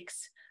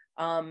breaks,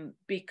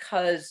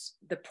 because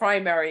the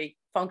primary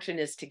function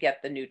is to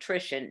get the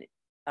nutrition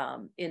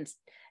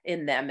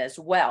in them as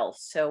well.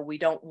 So we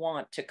don't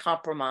want to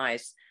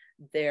compromise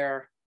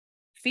their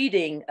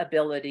feeding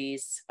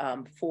abilities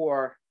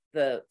for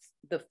the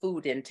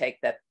food intake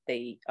that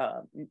they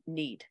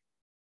need.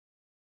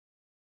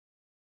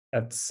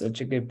 That's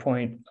such a good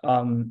point.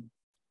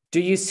 Do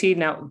you see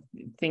now,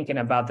 thinking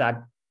about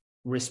that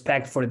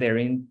respect for their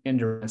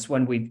endurance,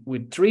 when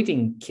we're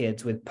treating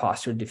kids with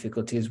posture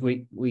difficulties,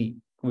 we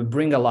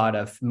bring a lot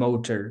of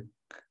motor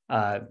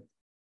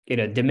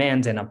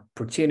demands and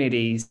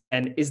opportunities.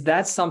 And is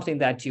that something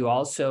that you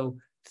also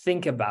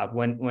think about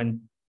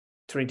when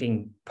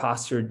treating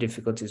posture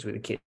difficulties with the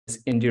kids'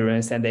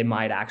 endurance, and they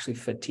might actually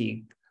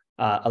fatigue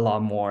a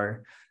lot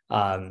more?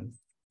 And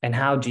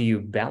how do you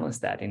balance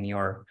that in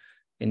your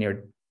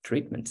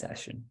treatment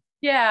session?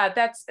 Yeah,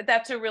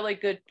 that's a really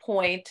good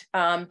point,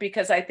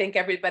 because I think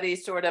everybody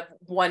sort of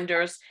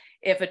wonders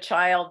if a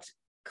child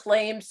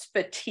claims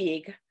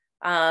fatigue,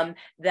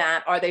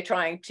 that are they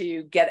trying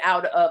to get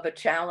out of a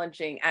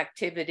challenging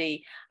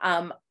activity?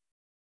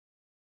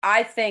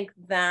 I think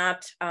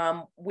that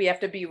we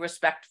have to be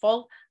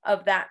respectful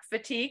of that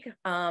fatigue,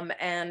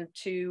 and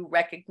to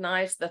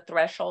recognize the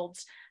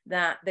thresholds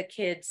that the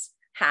kids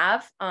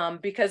have,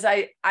 because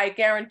I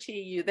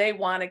guarantee you they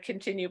want to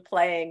continue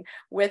playing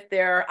with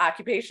their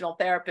occupational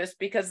therapist,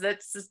 because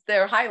that's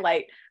their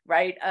highlight,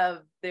 right,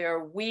 of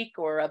their week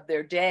or of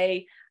their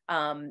day.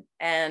 And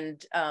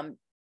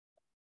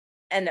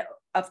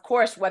of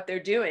course, what they're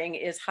doing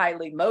is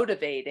highly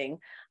motivating.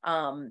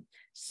 I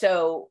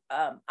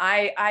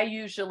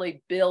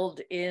usually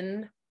build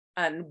in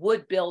and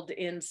would build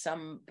in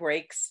some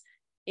breaks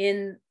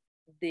in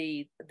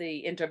the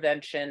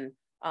intervention,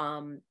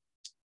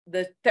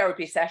 the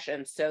therapy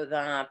session, so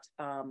that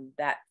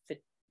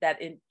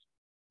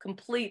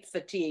complete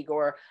fatigue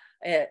or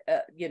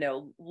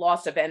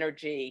loss of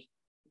energy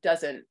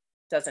doesn't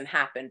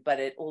happen, but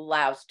it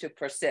allows to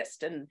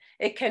persist, and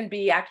it can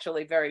be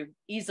actually very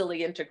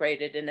easily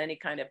integrated in any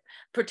kind of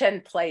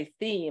pretend play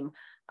theme.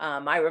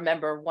 I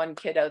remember one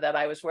kiddo that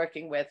I was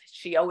working with,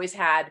 she always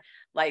had,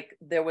 like,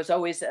 there was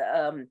always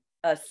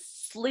a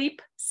sleep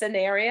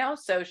scenario.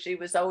 So she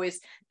was always,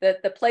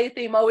 the play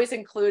theme always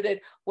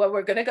included, well,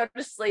 we're going to go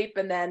to sleep,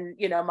 and then,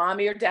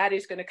 mommy or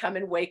daddy's going to come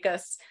and wake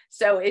us.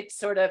 So it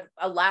sort of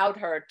allowed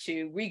her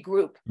to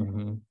regroup,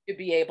 to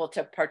be able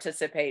to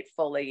participate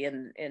fully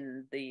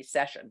in the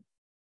session.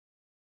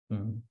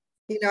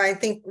 I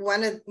think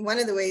one of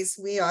the ways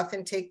we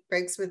often take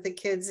breaks with the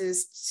kids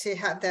is to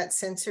have that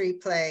sensory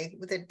play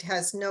that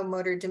has no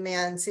motor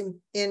demands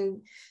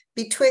in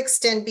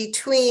betwixt and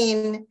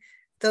between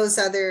those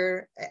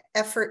other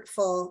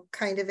effortful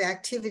kind of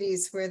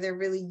activities where they're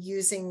really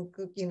using,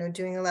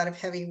 doing a lot of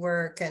heavy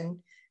work and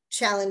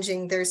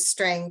challenging their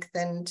strength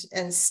and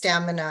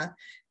stamina.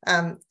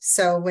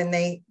 So when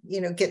they,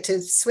 get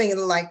to swing in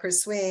the lycra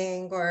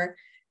swing, or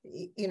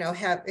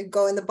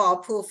go in the ball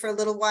pool for a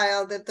little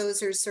while, that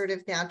those are sort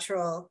of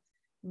natural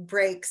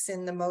breaks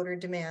in the motor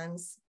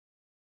demands.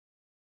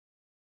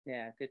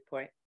 Yeah, good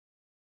point.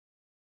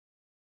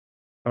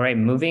 All right,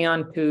 moving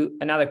on to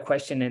another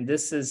question, and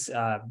this is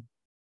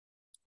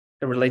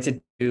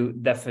related to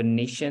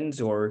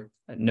definitions or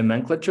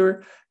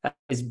nomenclature.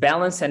 Is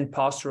balance and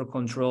postural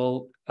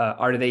control,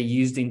 are they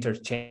used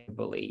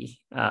interchangeably,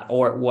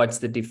 or what's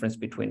the difference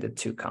between the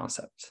two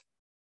concepts?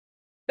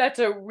 That's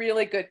a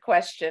really good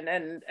question,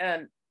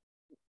 and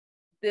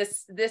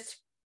this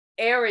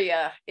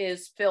area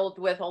is filled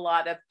with a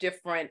lot of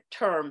different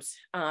terms,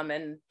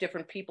 and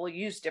different people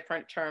use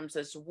different terms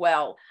as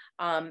well.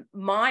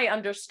 My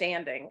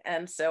understanding,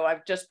 and so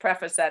I've just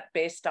prefaced that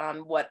based on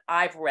what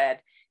I've read,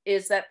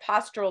 is that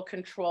postural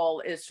control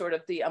is sort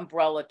of the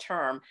umbrella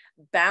term.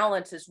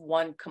 Balance is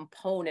one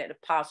component of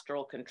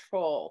postural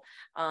control,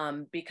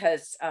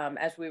 because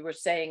as we were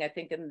saying, I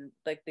think in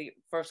like the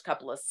first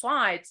couple of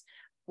slides,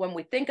 when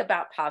we think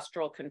about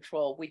postural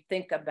control, we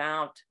think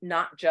about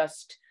not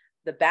just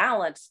the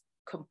balance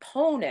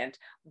component,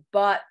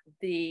 but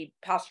the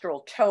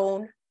postural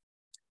tone,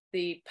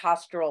 the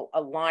postural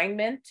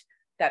alignment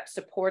that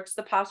supports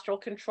the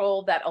postural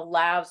control that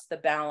allows the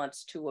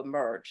balance to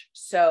emerge.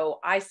 So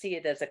I see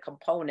it as a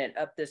component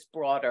of this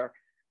broader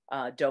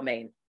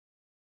domain.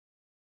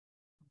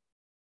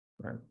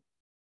 Right.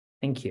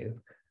 Thank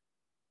you.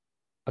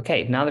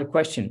 Okay, another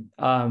question.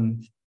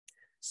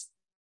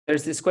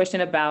 There's this question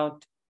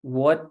about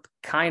what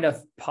kind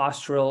of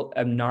postural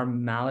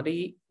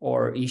abnormality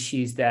or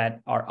issues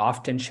that are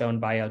often shown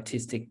by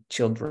autistic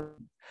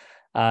children.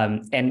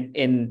 And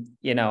in,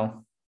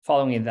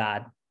 following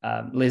that,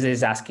 Liz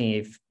is asking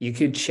if you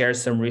could share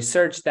some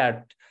research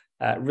that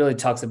really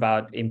talks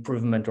about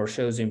improvement or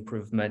shows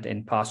improvement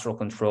in postural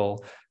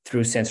control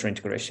through sensory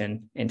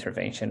integration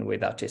intervention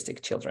with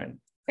autistic children.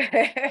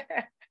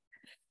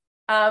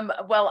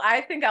 Well,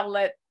 I think I'll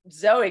let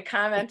Zoe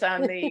comment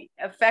on the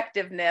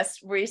effectiveness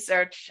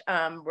research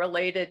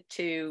related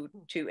to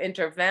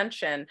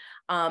intervention.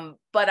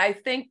 But I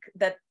think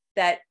that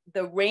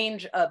the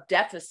range of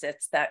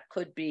deficits that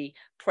could be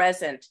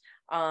present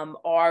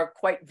are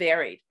quite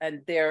varied.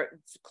 And they're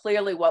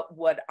clearly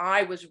what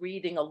I was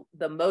reading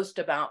the most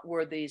about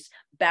were these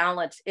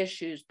balance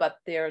issues, but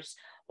there's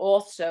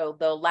also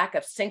the lack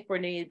of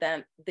synchrony,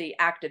 then the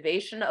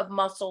activation of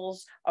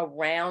muscles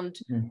around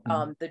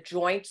the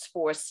joints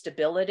for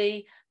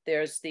stability.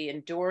 There's the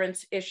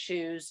endurance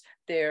issues.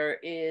 There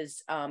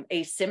is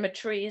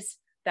asymmetries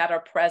that are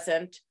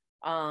present.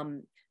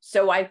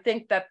 So I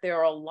think that there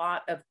are a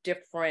lot of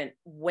different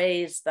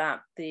ways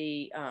that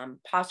the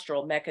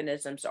postural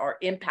mechanisms are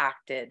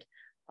impacted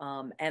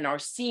and are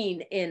seen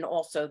in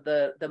also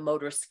the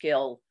motor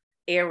skill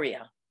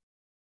area.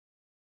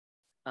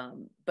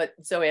 But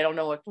Zoe, I don't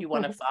know if you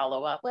want to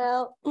follow up.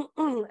 Well,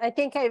 I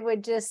think I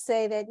would just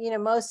say that,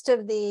 most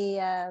of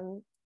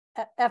the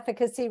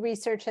efficacy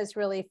research has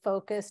really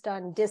focused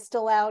on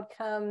distal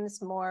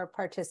outcomes, more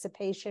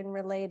participation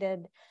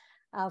related.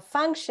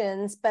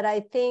 functions. But I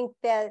think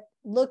that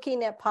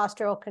looking at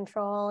postural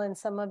control and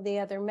some of the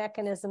other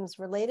mechanisms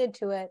related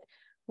to it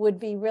would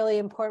be really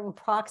important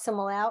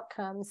proximal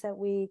outcomes that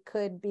we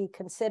could be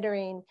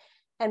considering.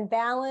 And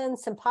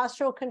balance and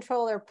postural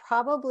control are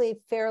probably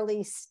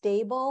fairly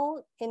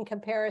stable in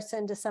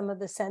comparison to some of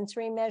the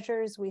sensory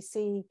measures. We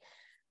see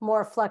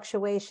more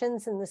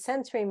fluctuations in the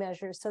sensory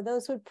measures. So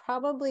those would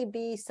probably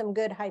be some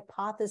good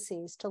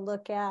hypotheses to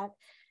look at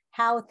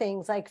how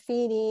things like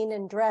feeding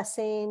and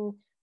dressing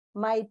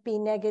might be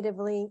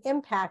negatively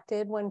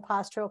impacted when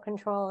postural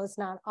control is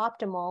not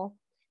optimal.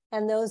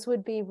 And those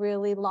would be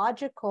really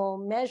logical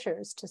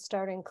measures to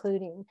start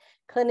including.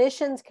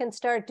 Clinicians can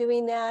start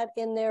doing that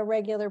in their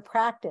regular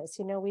practice.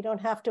 You know, we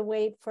don't have to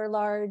wait for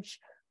large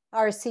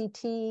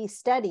RCT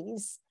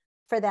studies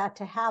for that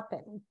to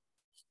happen.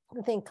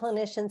 I think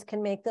clinicians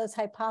can make those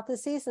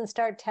hypotheses and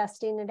start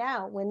testing it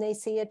out when they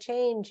see a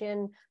change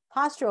in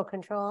postural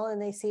control and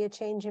they see a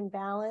change in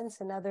balance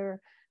and other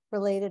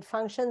related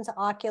functions.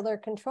 Ocular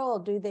control,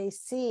 do they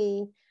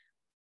see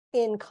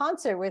in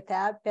concert with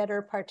that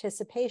better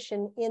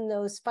participation in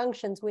those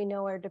functions we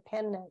know are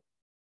dependent?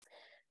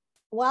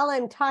 While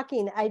I'm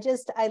talking, I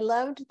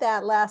loved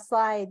that last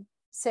slide,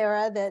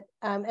 Sarah, that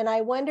and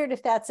I wondered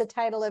if that's the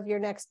title of your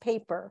next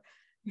paper.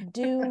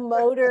 Do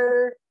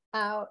motor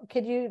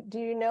do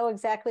you know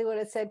exactly what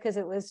it said? Because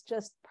it was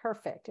just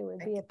perfect. It would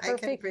be a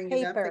perfect I can bring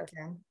paper. it up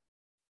again.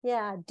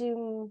 Yeah,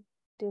 do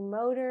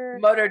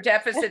Motor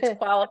deficits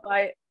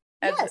qualify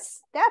as,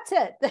 yes, that's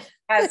it.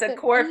 as a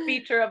core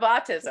feature of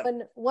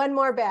autism. One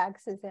more bag,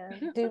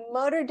 Suzanne. Do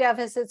motor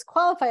deficits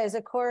qualify as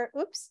a core?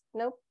 Oops,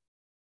 nope.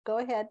 Go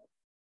ahead.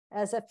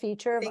 As a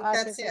feature of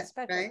autism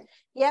spectrum. Right?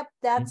 Yep,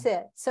 that's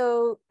it.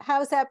 So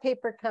how's that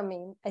paper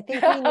coming? I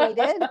think we need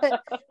it.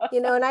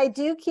 You know, and I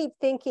do keep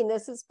thinking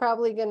this is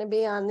probably going to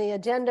be on the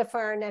agenda for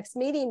our next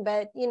meeting,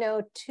 but you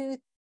know,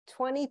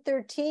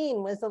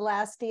 2013 was the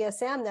last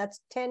DSM. That's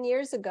 10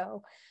 years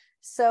ago.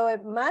 So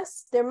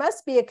there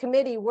must be a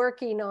committee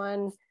working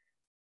on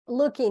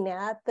looking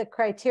at the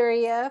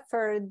criteria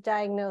for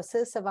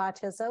diagnosis of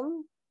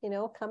autism, you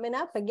know, coming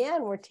up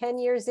again. We're 10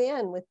 years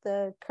in with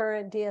the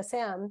current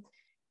DSM.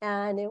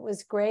 And it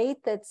was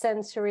great that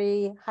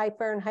sensory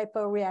hyper and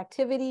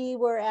hyporeactivity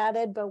were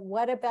added, but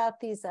what about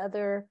these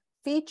other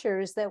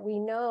features that we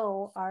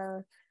know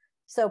are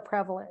so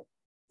prevalent?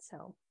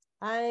 So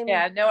I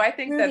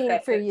think rooting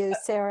for you,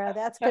 Sarah.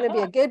 That's going to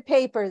be a good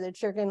paper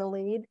that you're going to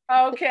lead.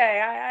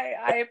 Okay,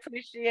 I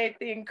appreciate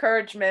the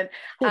encouragement.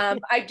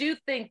 I do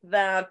think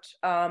that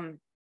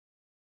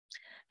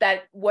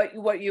that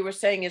what you were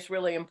saying is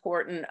really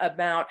important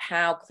about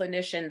how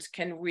clinicians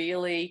can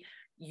really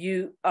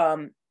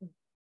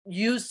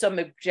use some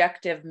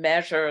objective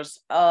measures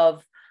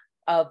of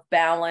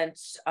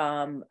balance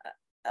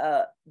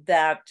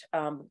that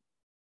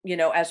you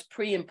know, as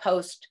pre and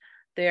post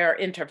their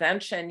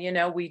intervention. You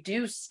know, we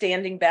do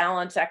standing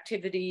balance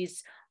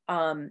activities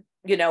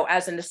you know,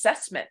 as an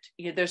assessment.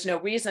 There's no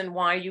reason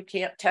why you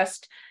can't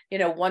test, you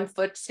know, 1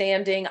 foot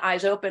standing,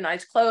 eyes open,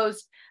 eyes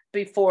closed,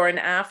 before and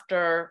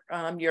after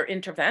your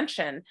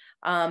intervention.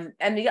 And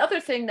the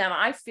other thing that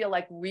I feel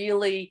like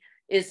really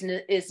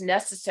is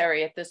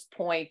necessary at this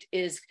point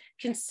is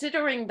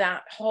considering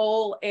that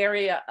whole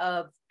area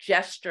of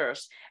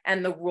gestures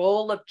and the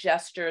role of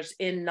gestures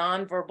in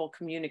nonverbal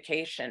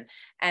communication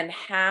and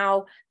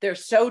how they're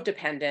so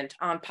dependent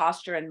on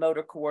posture and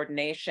motor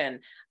coordination,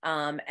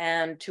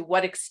 and to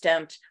what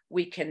extent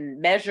we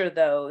can measure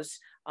those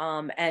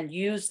and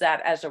use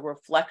that as a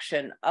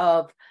reflection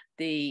of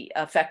the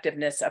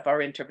effectiveness of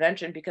our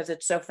intervention, because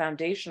it's so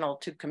foundational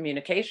to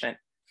communication.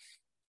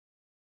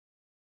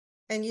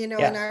 And, you know,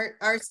 in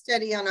our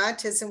study on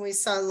autism, we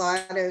saw a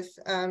lot of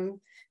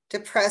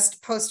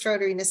depressed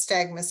post-rotary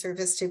nystagmus or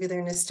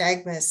vestibular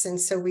nystagmus. And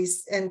so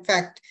in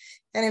fact,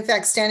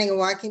 standing and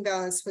walking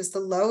balance was the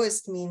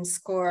lowest mean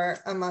score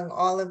among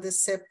all of the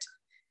SIPT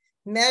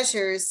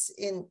measures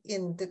in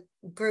the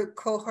group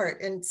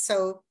cohort. And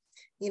so,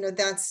 you know,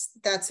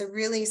 that's a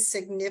really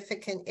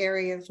significant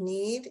area of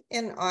need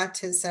in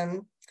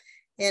autism.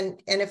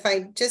 And if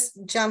I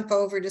just jump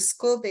over to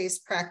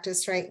school-based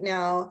practice right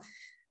now,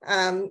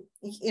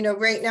 you know,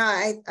 right now,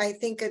 I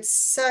think it's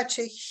such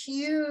a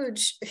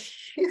huge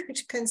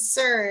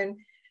concern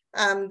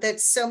that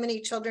so many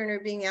children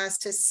are being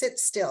asked to sit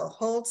still,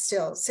 hold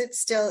still, sit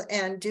still,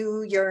 and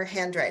do your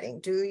handwriting,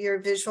 do your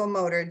visual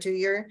motor, do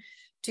your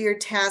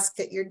task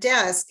at your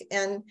desk.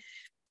 And,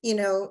 you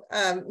know,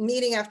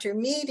 meeting after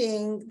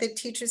meeting, the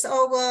teachers,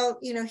 oh, well,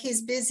 you know,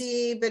 he's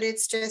busy, but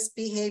it's just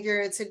behavior,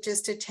 it's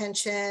just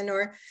attention,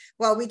 or,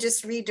 well, we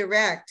just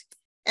redirect.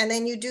 And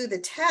then you do the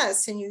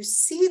test and you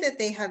see that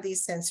they have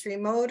these sensory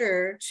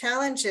motor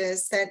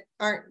challenges that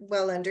aren't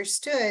well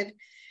understood.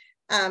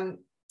 And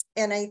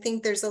I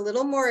think there's a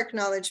little more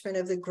acknowledgement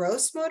of the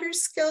gross motor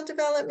skill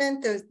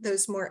development,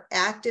 those more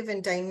active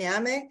and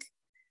dynamic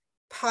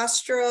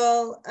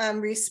postural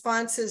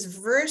responses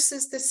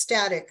versus the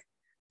static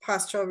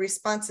postural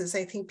responses.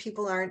 I think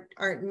people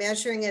aren't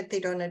measuring it. They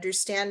don't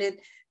understand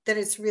it, that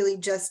it's really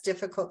just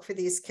difficult for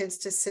these kids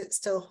to sit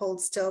still, hold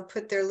still,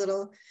 put their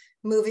little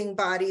moving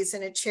bodies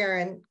in a chair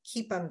and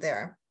keep them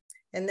there.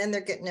 And then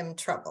they're getting in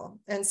trouble.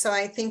 And so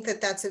I think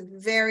that that's a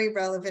very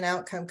relevant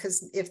outcome,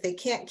 because if they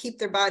can't keep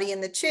their body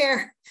in the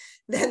chair,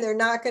 then they're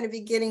not going to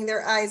be getting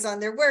their eyes on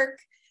their work.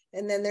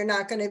 And then they're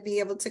not going to be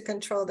able to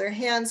control their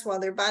hands while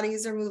their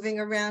bodies are moving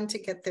around to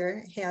get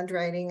their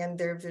handwriting and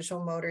their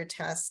visual motor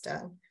tasks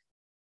done.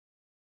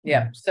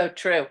 Yeah, so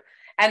true.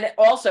 And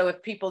also,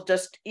 if people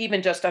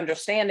even just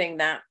understanding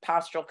that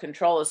postural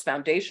control is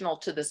foundational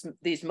to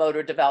these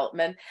motor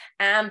development,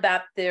 and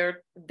that the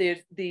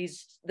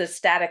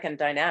static and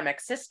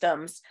dynamic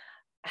systems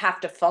have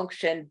to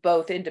function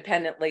both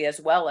independently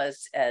as well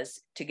as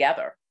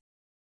together.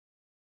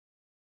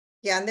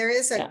 Yeah, and there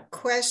is a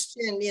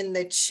question in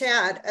the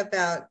chat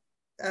about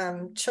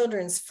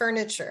children's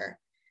furniture,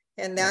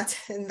 and that's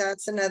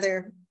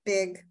another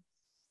big,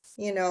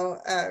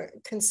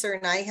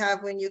 concern I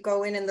have. When you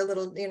go in the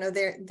little,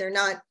 they're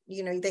not,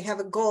 they have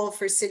a goal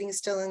for sitting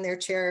still in their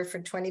chair for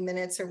 20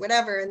 minutes or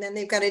whatever, and then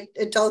they've got an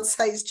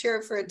adult-sized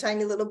chair for a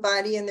tiny little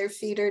body, and their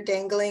feet are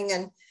dangling,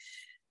 and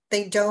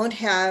they don't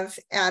have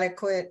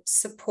adequate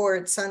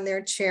supports on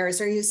their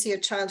chairs. Or you see a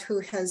child who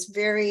has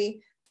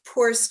very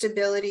poor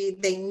stability,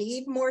 they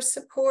need more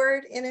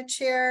support in a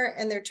chair,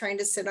 and they're trying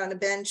to sit on a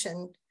bench,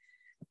 and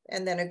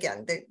then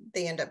again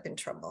they end up in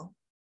trouble.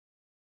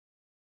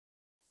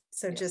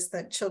 So just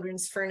that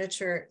children's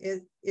furniture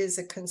is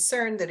a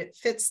concern, that it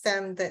fits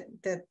them, that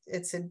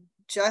it's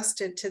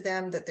adjusted to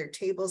them, that their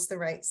table's the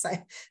right size.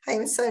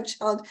 I saw a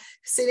child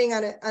sitting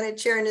on a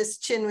chair and his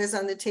chin was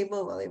on the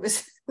table while he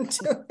was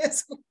doing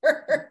his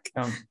work.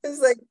 It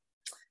was like,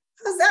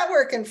 how's that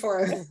working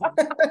for him?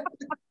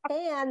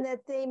 And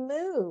that they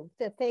move,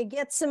 that they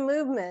get some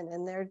movement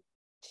in their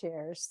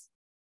chairs.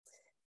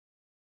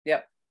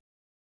 Yep.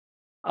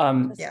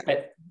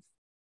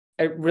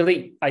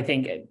 I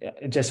think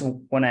I just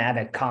want to add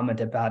a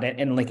comment about it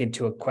and link it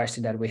to a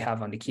question that we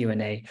have on the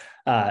Q&A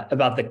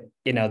about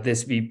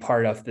this be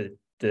part of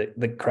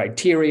the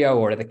criteria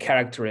or the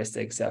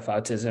characteristics of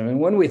autism. And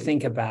when we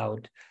think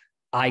about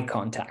eye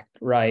contact,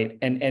 right,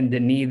 and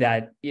the need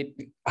that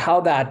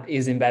how that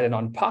is embedded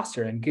on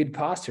posture and good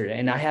posture.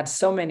 And I had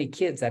so many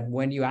kids that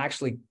when you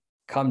actually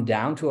come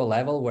down to a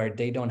level where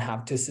they don't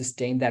have to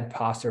sustain that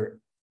posture,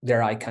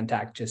 their eye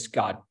contact just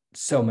got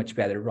so much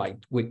better, right,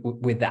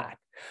 with that.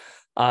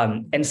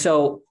 And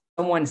so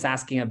someone's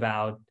asking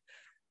about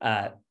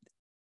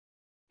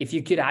if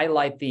you could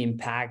highlight the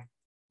impact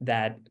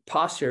that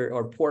posture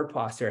or poor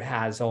posture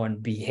has on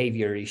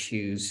behavior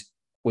issues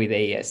with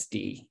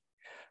ASD.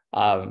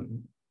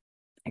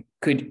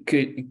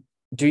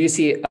 Do you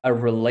see a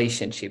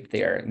relationship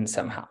there in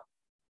somehow?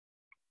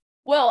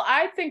 Well,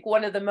 I think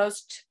one of the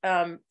most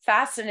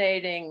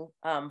fascinating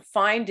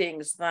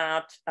findings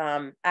that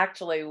that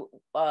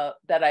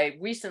I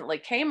recently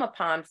came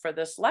upon for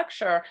this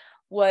lecture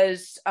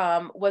was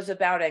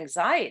about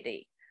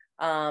anxiety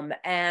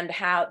and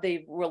how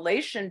the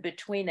relation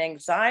between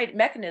anxiety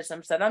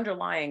mechanisms that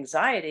underlie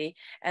anxiety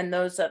and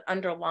those that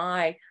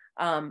underlie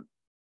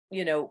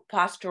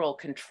postural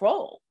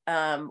control,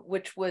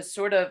 which was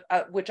sort of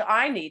which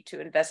I need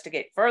to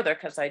investigate further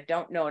because I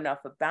don't know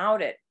enough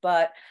about it.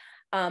 But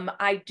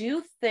I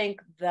do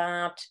think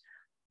that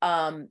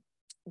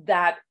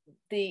that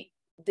the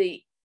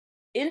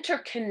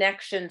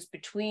interconnections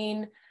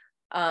between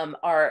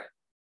our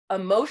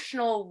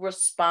emotional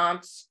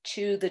response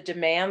to the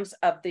demands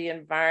of the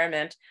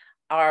environment,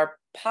 our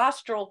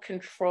postural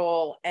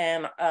control,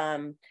 and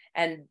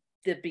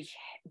the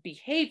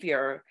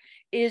behavior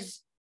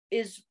is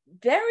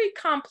very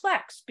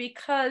complex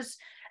because,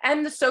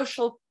 and the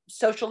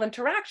social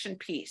interaction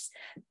piece,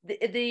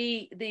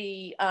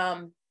 the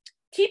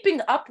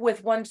keeping up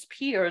with one's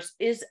peers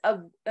is a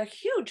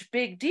huge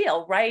big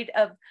deal, right?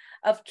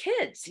 Of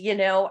kids,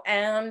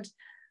 and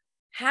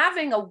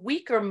having a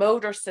weaker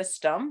motor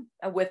system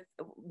with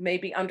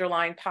maybe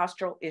underlying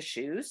postural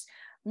issues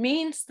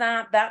means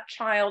that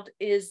child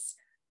is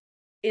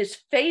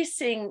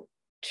facing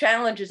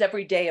challenges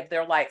every day of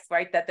their life,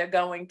 right? That they're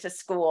going to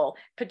school,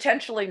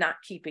 potentially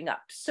not keeping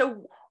up.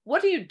 So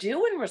what do you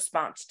do in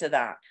response to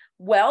that?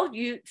 Well,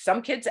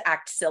 some kids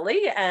act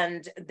silly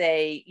and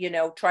they,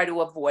 try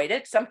to avoid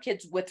it. Some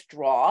kids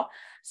withdraw.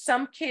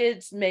 Some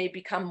kids may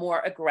become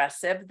more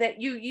aggressive. That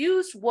you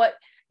use what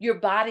your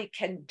body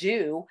can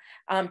do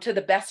to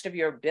the best of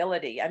your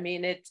ability. I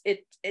mean,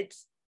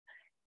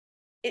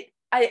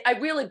 I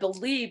really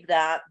believe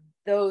that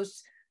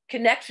those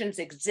connections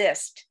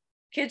exist.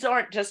 Kids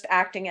aren't just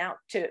acting out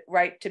to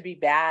be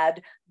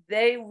bad.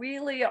 They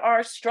really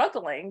are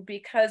struggling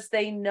because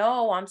they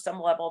know on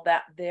some level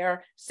that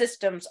their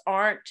systems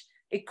aren't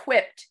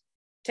equipped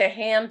to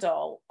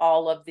handle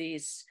all of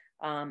these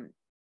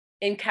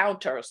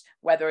encounters,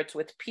 whether it's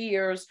with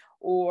peers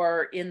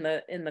or in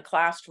the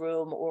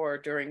classroom or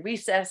during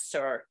recess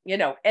or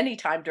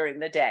anytime during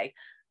the day.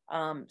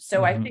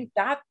 So I think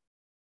that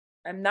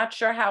I'm not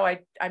sure how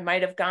I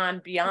might have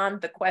gone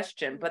beyond the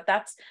question, but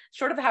that's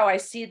sort of how I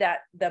see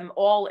that them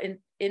all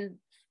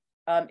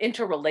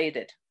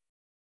interrelated.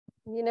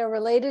 You know,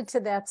 related to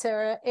that,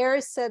 Sarah,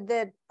 Eris said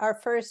that our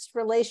first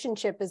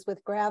relationship is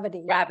with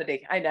gravity.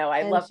 Gravity. I know.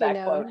 I love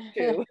that quote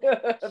too.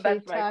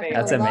 That's my favorite.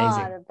 That's a amazing.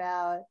 lot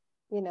about,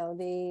 you know,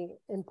 the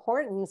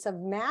importance of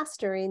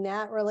mastering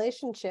that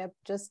relationship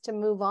just to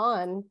move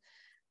on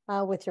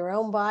with your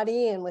own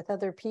body and with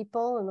other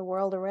people and the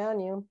world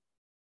around you.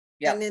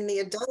 Yep. And in the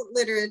adult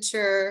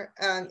literature,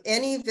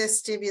 any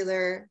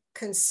vestibular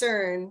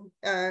concern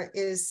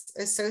is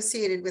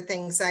associated with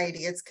anxiety.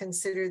 It's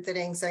considered that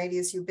anxiety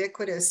is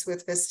ubiquitous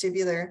with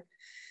vestibular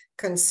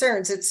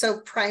concerns. It's so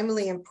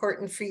primally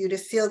important for you to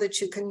feel that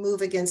you can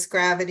move against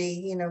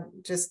gravity, you know,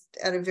 just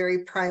at a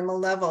very primal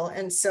level.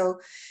 And so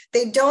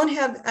they don't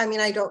have, I mean,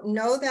 I don't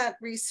know that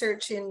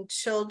research in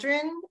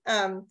children,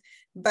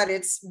 but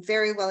it's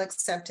very well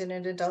accepted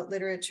in adult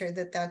literature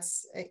that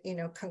that's, you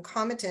know,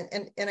 concomitant.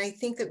 And I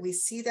think that we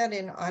see that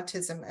in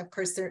autism. Of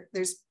course,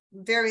 there's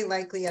very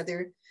likely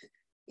other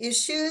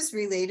issues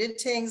related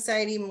to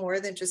anxiety more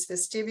than just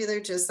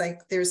vestibular, just like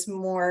there's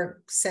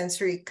more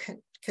sensory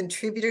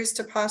contributors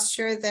to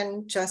posture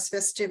than just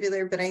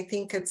vestibular, but I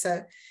think it's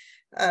a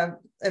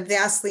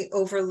vastly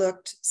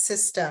overlooked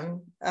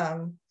system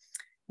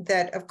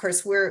that, of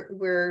course,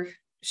 we're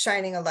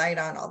shining a light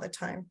on all the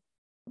time.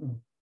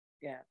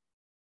 Yeah.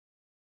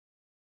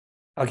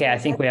 Okay, I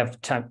think we have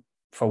time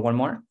for one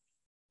more.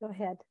 Go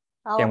ahead.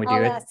 Can we do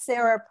I'll it? ask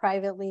Sarah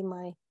privately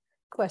my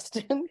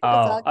question.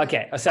 Oh,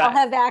 okay. So I'll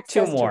have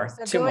access two more. to it.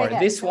 So two go more.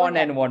 ahead, This go one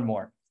ahead. and one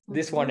more.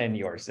 This one Mhm. and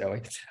yours,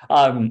 Zoe.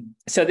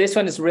 So this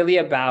one is really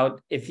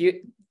about if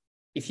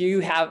you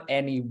have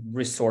any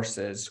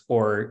resources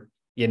or,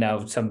 you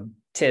know, some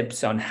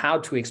tips on how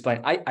to explain.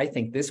 I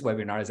think this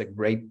webinar is a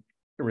great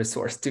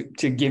resource to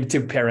give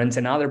to parents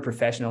and other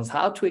professionals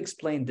how to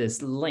explain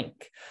this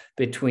link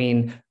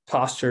between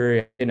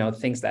posture, you know,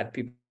 things that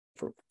people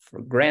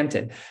for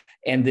granted,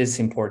 and this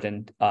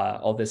important,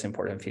 all this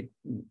important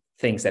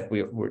things that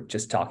we were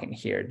just talking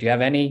here. Do you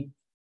have any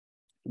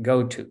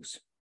go-tos?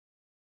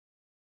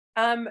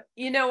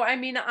 You know, I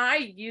mean, I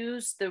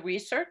use the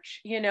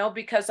research, you know,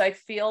 because I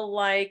feel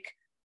like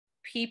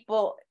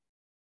people,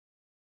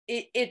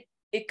 it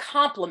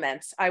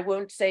complements, I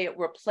won't say it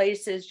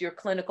replaces your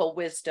clinical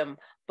wisdom,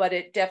 but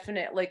it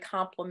definitely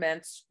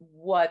complements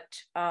what,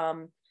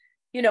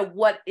 you know,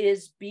 what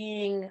is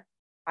being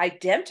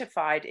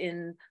identified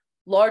in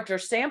larger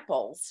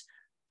samples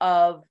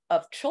of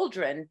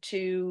children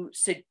to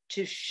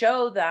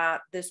show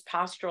that this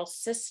postural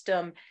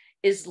system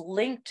is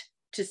linked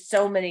to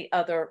so many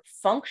other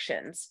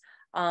functions.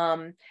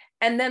 And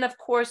then, of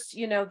course,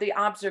 you know, the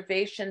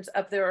observations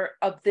of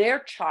their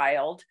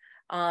child,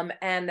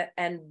 and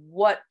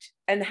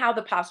how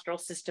the postural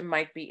system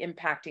might be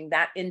impacting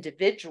that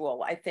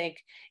individual, I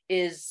think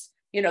is,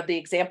 you know, the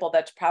example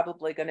that's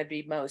probably going to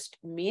be most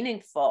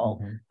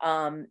meaningful.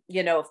 Mm-hmm.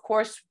 You know, of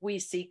course, we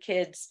see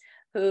kids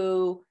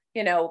who,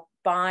 you know,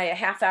 by a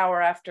half hour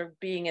after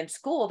being in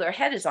school, their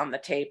head is on the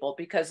table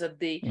because of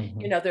the, Mm-hmm.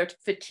 you know, they're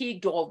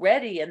fatigued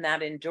already in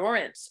that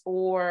endurance,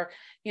 or,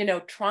 you know,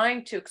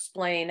 trying to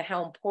explain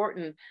how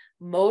important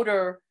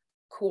motor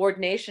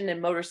coordination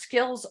and motor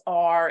skills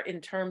are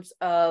in terms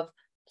of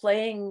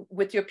playing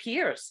with your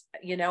peers,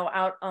 you know,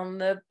 out on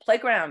the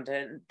playground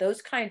and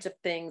those kinds of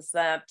things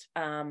that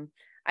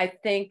I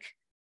think,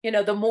 you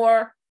know, the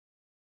more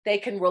they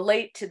can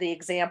relate to the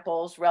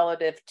examples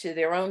relative to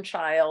their own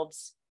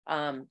child's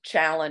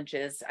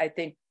challenges, I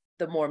think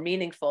the more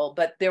meaningful.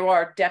 But there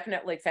are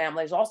definitely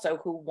families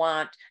also who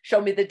want, show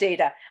me the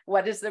data.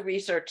 What does the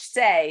research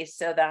say,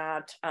 so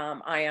that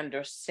I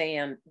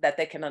understand, that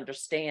they can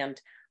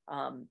understand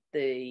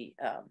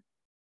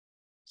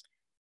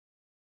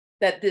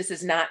that this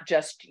is not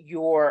just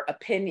your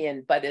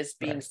opinion, but is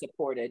being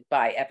supported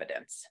by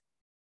evidence.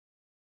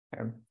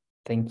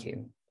 Thank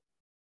you.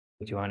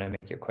 Did you want to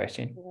make your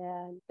question?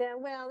 Yeah,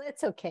 well,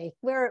 it's okay.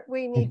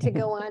 We need to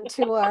go on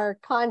to our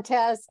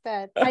contest,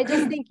 but I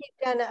just think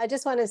I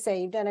just want to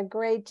say you've done a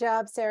great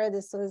job, Sarah.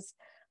 This was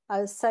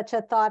such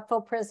a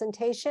thoughtful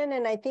presentation,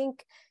 and I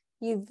think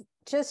you've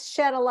just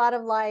shed a lot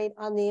of light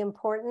on the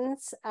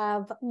importance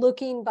of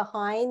looking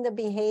behind the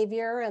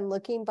behavior and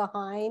looking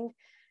behind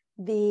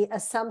the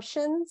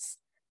assumptions.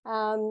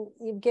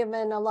 You've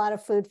given a lot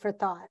of food for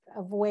thought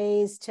of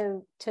ways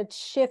to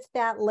shift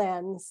that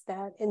lens,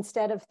 that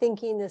instead of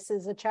thinking this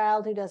is a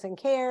child who doesn't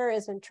care,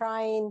 isn't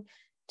trying,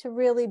 to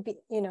really be,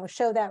 you know,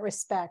 show that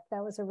respect.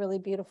 That was a really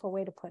beautiful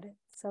way to put it.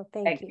 So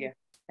thank you.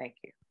 Thank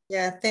you.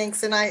 Yeah,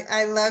 thanks. And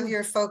I love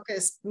your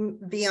focus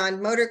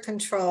beyond motor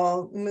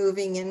control,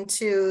 moving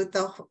into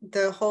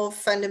the whole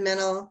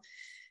fundamental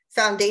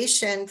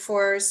foundation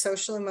for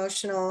social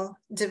emotional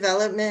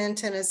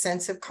development and a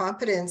sense of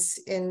competence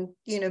in,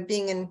 you know,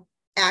 being an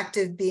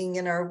active being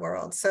in our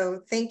world.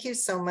 So thank you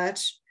so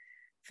much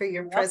for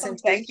your presentation.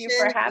 Thank you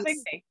for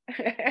having me.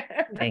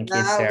 Thank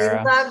you, Sarah.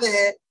 We love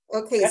it.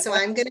 Okay, so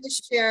I'm going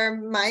to share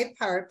my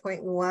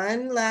PowerPoint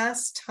one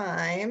last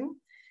time.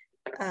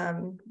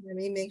 Let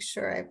me make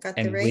sure I've got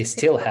the right. And we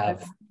still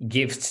have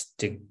gifts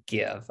to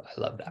give.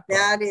 I love that part.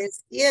 That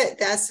is it.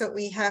 That's what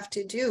we have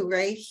to do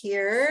right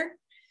here.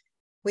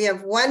 We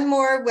have one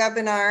more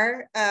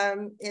webinar.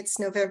 It's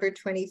November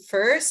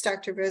 21st.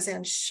 Dr.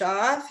 Roseanne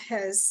Schaaf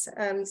has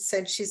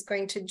said she's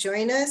going to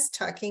join us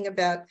talking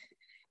about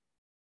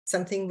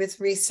something with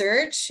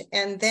research.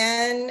 And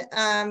then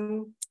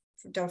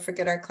don't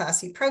forget our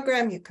classy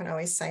program. You can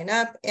always sign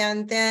up.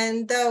 And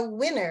then the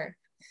winner.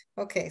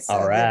 Okay, so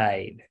all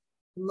right.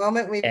 the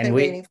moment we've been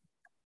waiting for.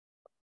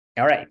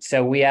 All right,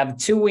 so we have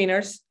two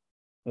winners.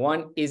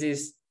 One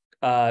is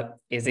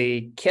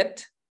a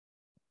kit,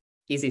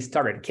 easy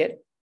starter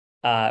kit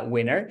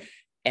winner,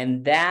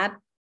 and that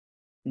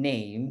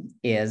name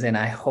is, and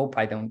I hope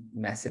I don't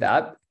mess it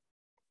up,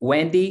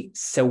 Wendy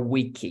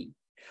Sawicki.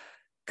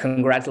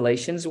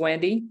 Congratulations,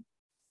 Wendy.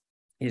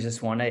 You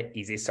just won an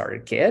easy starter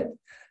kit.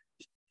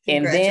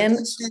 And then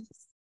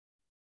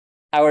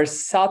our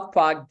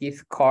Southpaw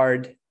gift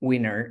card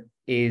winner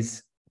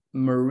is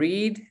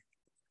Mareed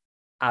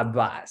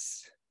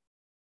Abbas.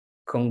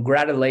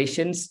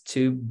 Congratulations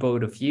to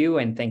both of you,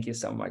 and thank you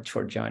so much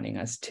for joining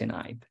us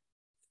tonight.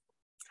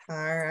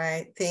 All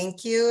right,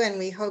 thank you. And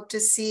we hope to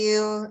see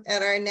you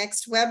at our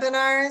next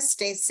webinar.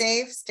 Stay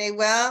safe, stay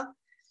well.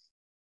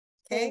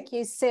 Okay. Thank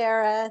you,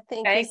 Sarah.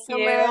 Thank you so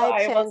much.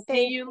 I will and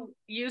see you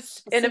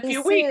in a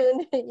few weeks.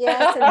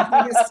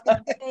 Yes.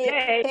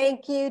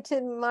 Thank you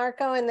to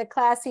Marco and the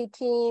classy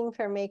team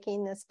for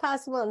making this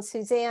possible. And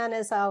Suzanne,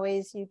 as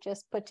always, you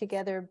just put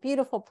together a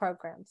beautiful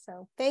program.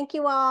 So thank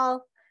you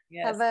all.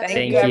 Yes,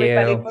 Thank you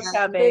everybody for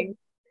coming.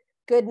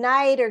 Good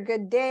night or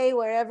good day,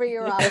 wherever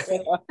you're off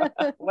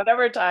to.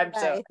 Whatever time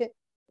zone.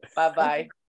 Bye-bye.